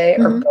of the day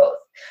or both.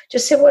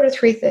 Just say, what are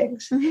 3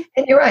 things?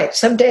 And you're right.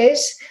 Some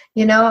days,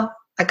 I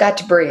got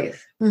to breathe.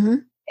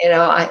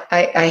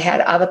 I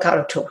had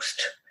avocado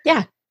toast.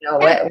 Yeah.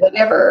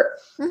 Whatever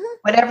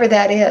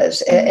that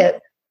is.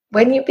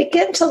 When you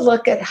begin to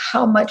look at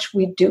how much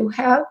we do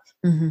have,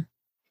 if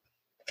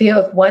you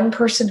have one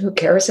person who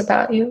cares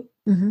about you,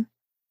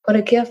 what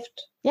a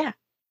gift. Yeah.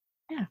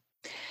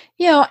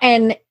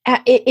 And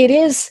it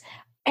is,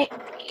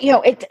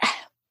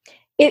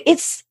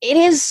 it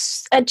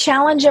is a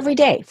challenge every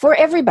day for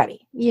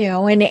everybody,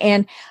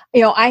 and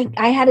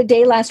I had a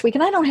day last week,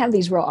 and I don't have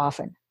these real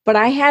often, but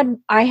I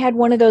had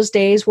one of those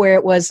days where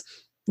it was,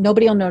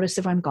 nobody will notice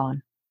if I'm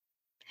gone.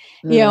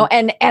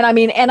 And I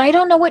mean, and I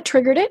don't know what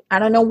triggered it. I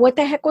don't know what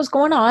the heck was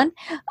going on.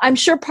 I'm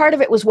sure part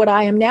of it was what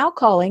I am now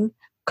calling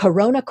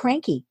Corona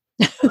cranky.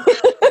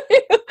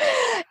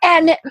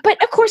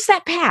 But of course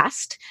that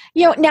passed,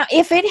 now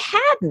if it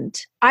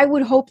hadn't, I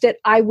would hope that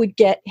I would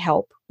get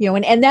help,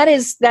 and that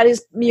is,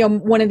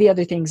 one of the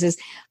other things is,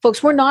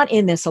 folks, we're not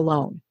in this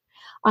alone.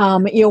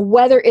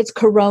 Whether it's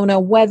Corona,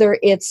 whether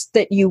it's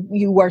that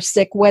you are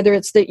sick, whether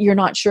it's that you're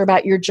not sure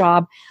about your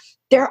job,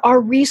 there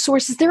are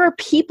resources, there are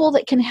people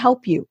that can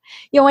help you,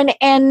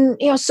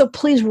 so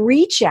please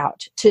reach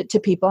out to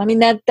people. I mean,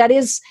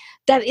 there's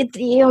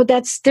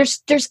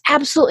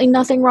absolutely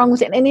nothing wrong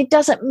with it. And it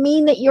doesn't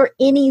mean that you're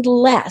any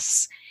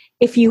less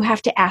if you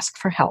have to ask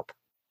for help.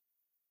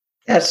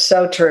 That's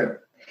so true.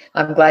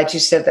 I'm glad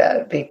you said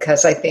that,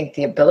 because I think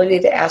the ability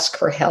to ask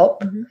for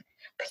help,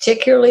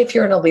 particularly if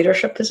you're in a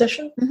leadership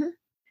position,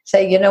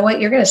 say, you know what,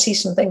 you're going to see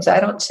some things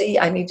I don't see.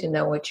 I need to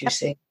know what you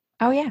see.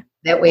 Oh, yeah.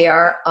 That we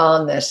are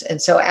on this.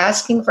 And so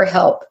asking for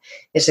help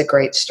is a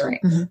great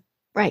strength.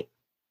 Right.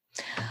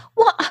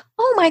 Well,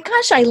 oh my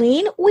gosh,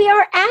 Eileen, we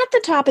are at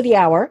the top of the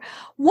hour.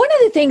 One of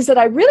the things that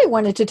I really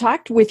wanted to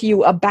talk with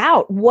you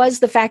about was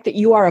the fact that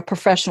you are a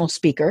professional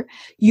speaker.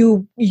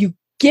 You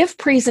give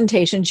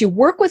presentations, you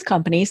work with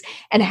companies,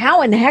 and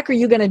how in the heck are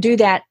you going to do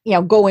that,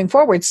 going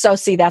forward? So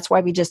see, that's why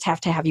we just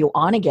have to have you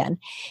on again,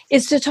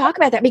 is to talk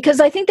about that, because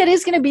I think that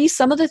is going to be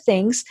some of the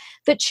things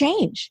that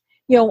change.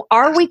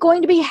 Are we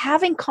going to be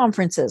having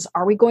conferences?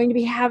 Are we going to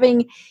be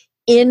having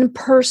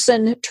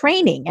in-person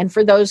training? And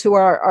for those who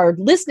are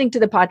listening to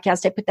the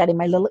podcast, I put that in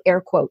my little air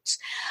quotes.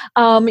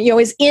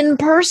 Is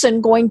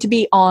in-person going to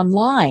be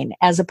online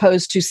as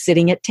opposed to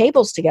sitting at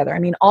tables together? I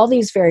mean, all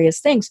these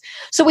various things.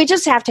 So we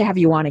just have to have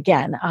you on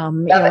again. So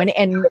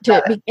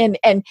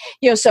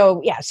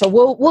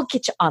we'll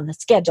get you on the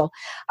schedule.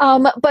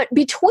 But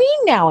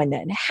between now and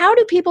then, how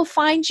do people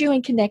find you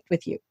and connect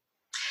with you?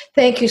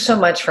 Thank you so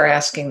much for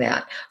asking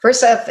that.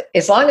 First off,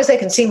 as long as they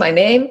can see my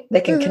name,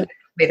 they can connect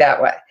me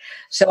that way.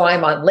 So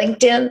I'm on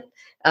LinkedIn.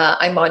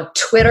 I'm on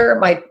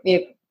Twitter.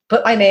 You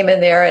put my name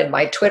in there, and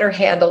my Twitter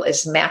handle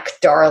is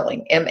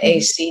MacDarling,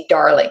 M-A-C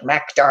Darling,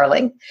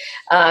 MacDarling.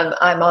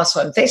 I'm also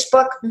on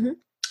Facebook. Mm-hmm.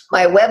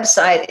 My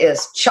website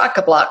is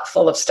chock-a-block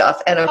full of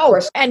stuff, and of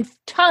course, and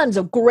tons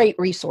of great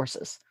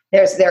resources.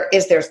 There's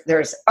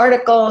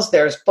articles,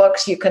 there's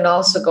books. You can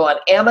also go on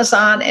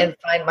Amazon and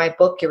find my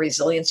book, Your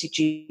Resiliency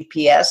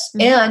GPS,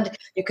 and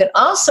you can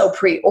also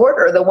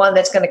pre-order the one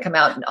that's going to come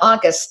out in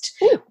August.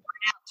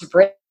 To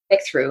break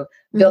through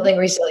building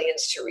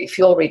resilience to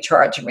refuel,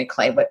 recharge, and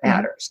reclaim what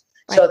matters.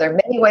 Right. So there are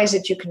many ways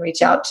that you can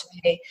reach out to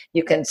me.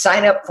 You can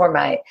sign up for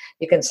my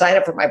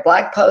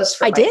blog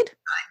post. I did.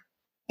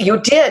 You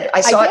did. I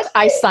saw it.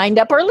 I signed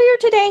up earlier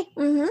today.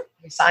 Mm-hmm.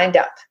 You signed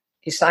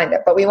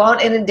up, but we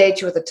won't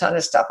inundate you with a ton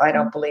of stuff. I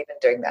don't believe in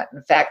doing that.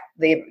 In fact,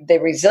 the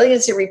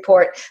resiliency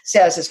report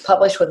says it's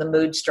published when the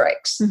mood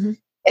strikes. Mm-hmm.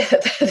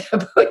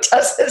 The mood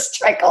doesn't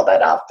strike all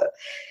that often.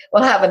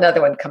 We'll have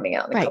another one coming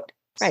out in a couple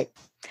weeks. Right.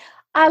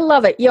 I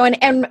love it.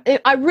 And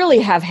I really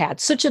have had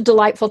such a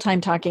delightful time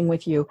talking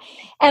with you.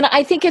 And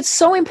I think it's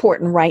so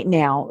important right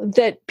now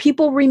that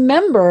people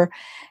remember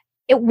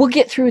we'll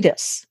get through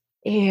this.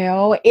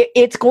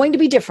 It's going to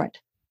be different.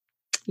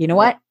 You know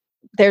what?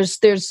 There's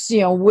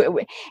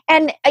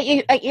and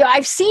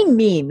I've seen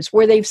memes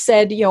where they've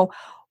said,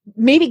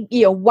 maybe,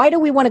 why do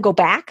we want to go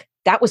back?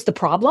 That was the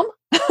problem.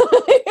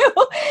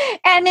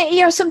 And,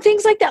 some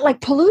things like that,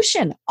 like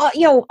pollution,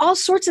 all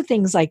sorts of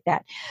things like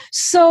that.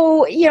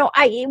 So,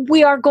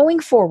 we are going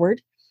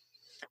forward.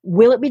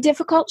 Will it be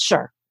difficult?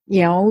 Sure.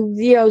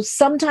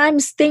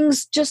 Sometimes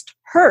things just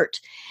hurt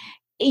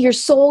your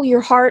soul,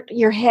 your heart,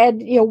 your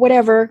head,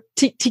 whatever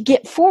to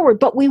get forward,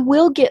 but we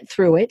will get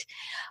through it.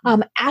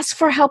 Ask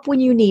for help when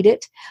you need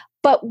it.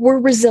 But we're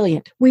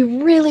resilient. We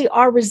really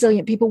are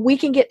resilient people. We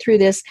can get through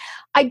this.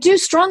 I do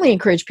strongly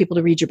encourage people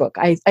to read your book.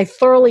 I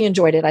thoroughly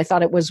enjoyed it. I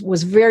thought it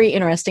was very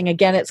interesting.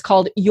 Again, it's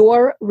called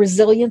Your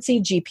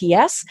Resiliency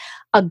GPS,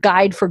 a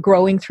guide for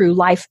growing through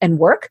life and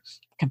work.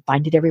 You can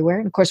find it everywhere.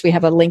 And of course, we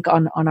have a link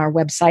on our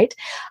website.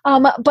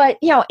 But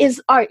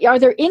are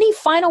there any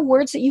final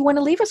words that you want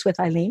to leave us with,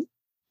 Eileen?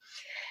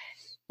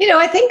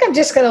 I think I'm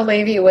just going to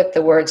leave you with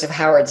the words of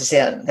Howard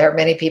Zinn. There are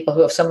many people who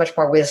have so much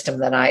more wisdom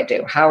than I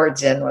do. Howard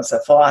Zinn was a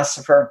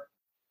philosopher,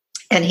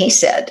 and he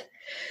said,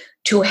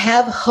 "To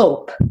have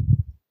hope,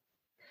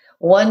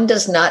 one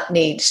does not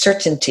need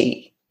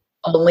certainty,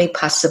 only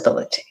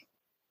possibility."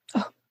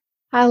 Oh,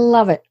 I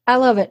love it. I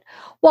love it.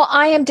 Well,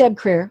 I am Deb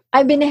Creer.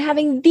 I've been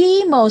having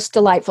the most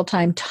delightful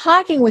time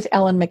talking with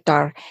Eileen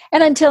McDargh.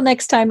 And until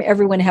next time,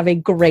 everyone have a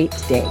great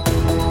day.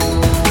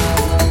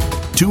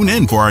 Tune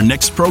in for our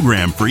next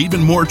program for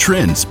even more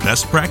trends,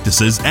 best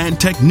practices, and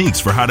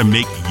techniques for how to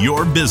make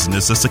your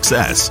business a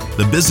success.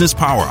 The Business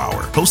Power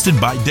Hour,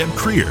 hosted by Deb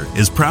Creer,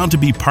 is proud to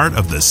be part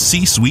of the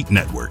C-Suite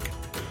Network.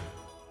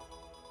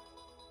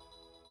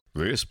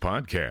 This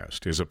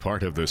podcast is a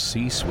part of the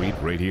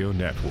C-Suite Radio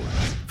Network.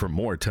 For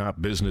more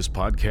top business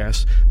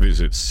podcasts,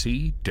 visit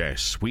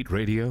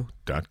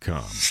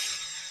c-suiteradio.com.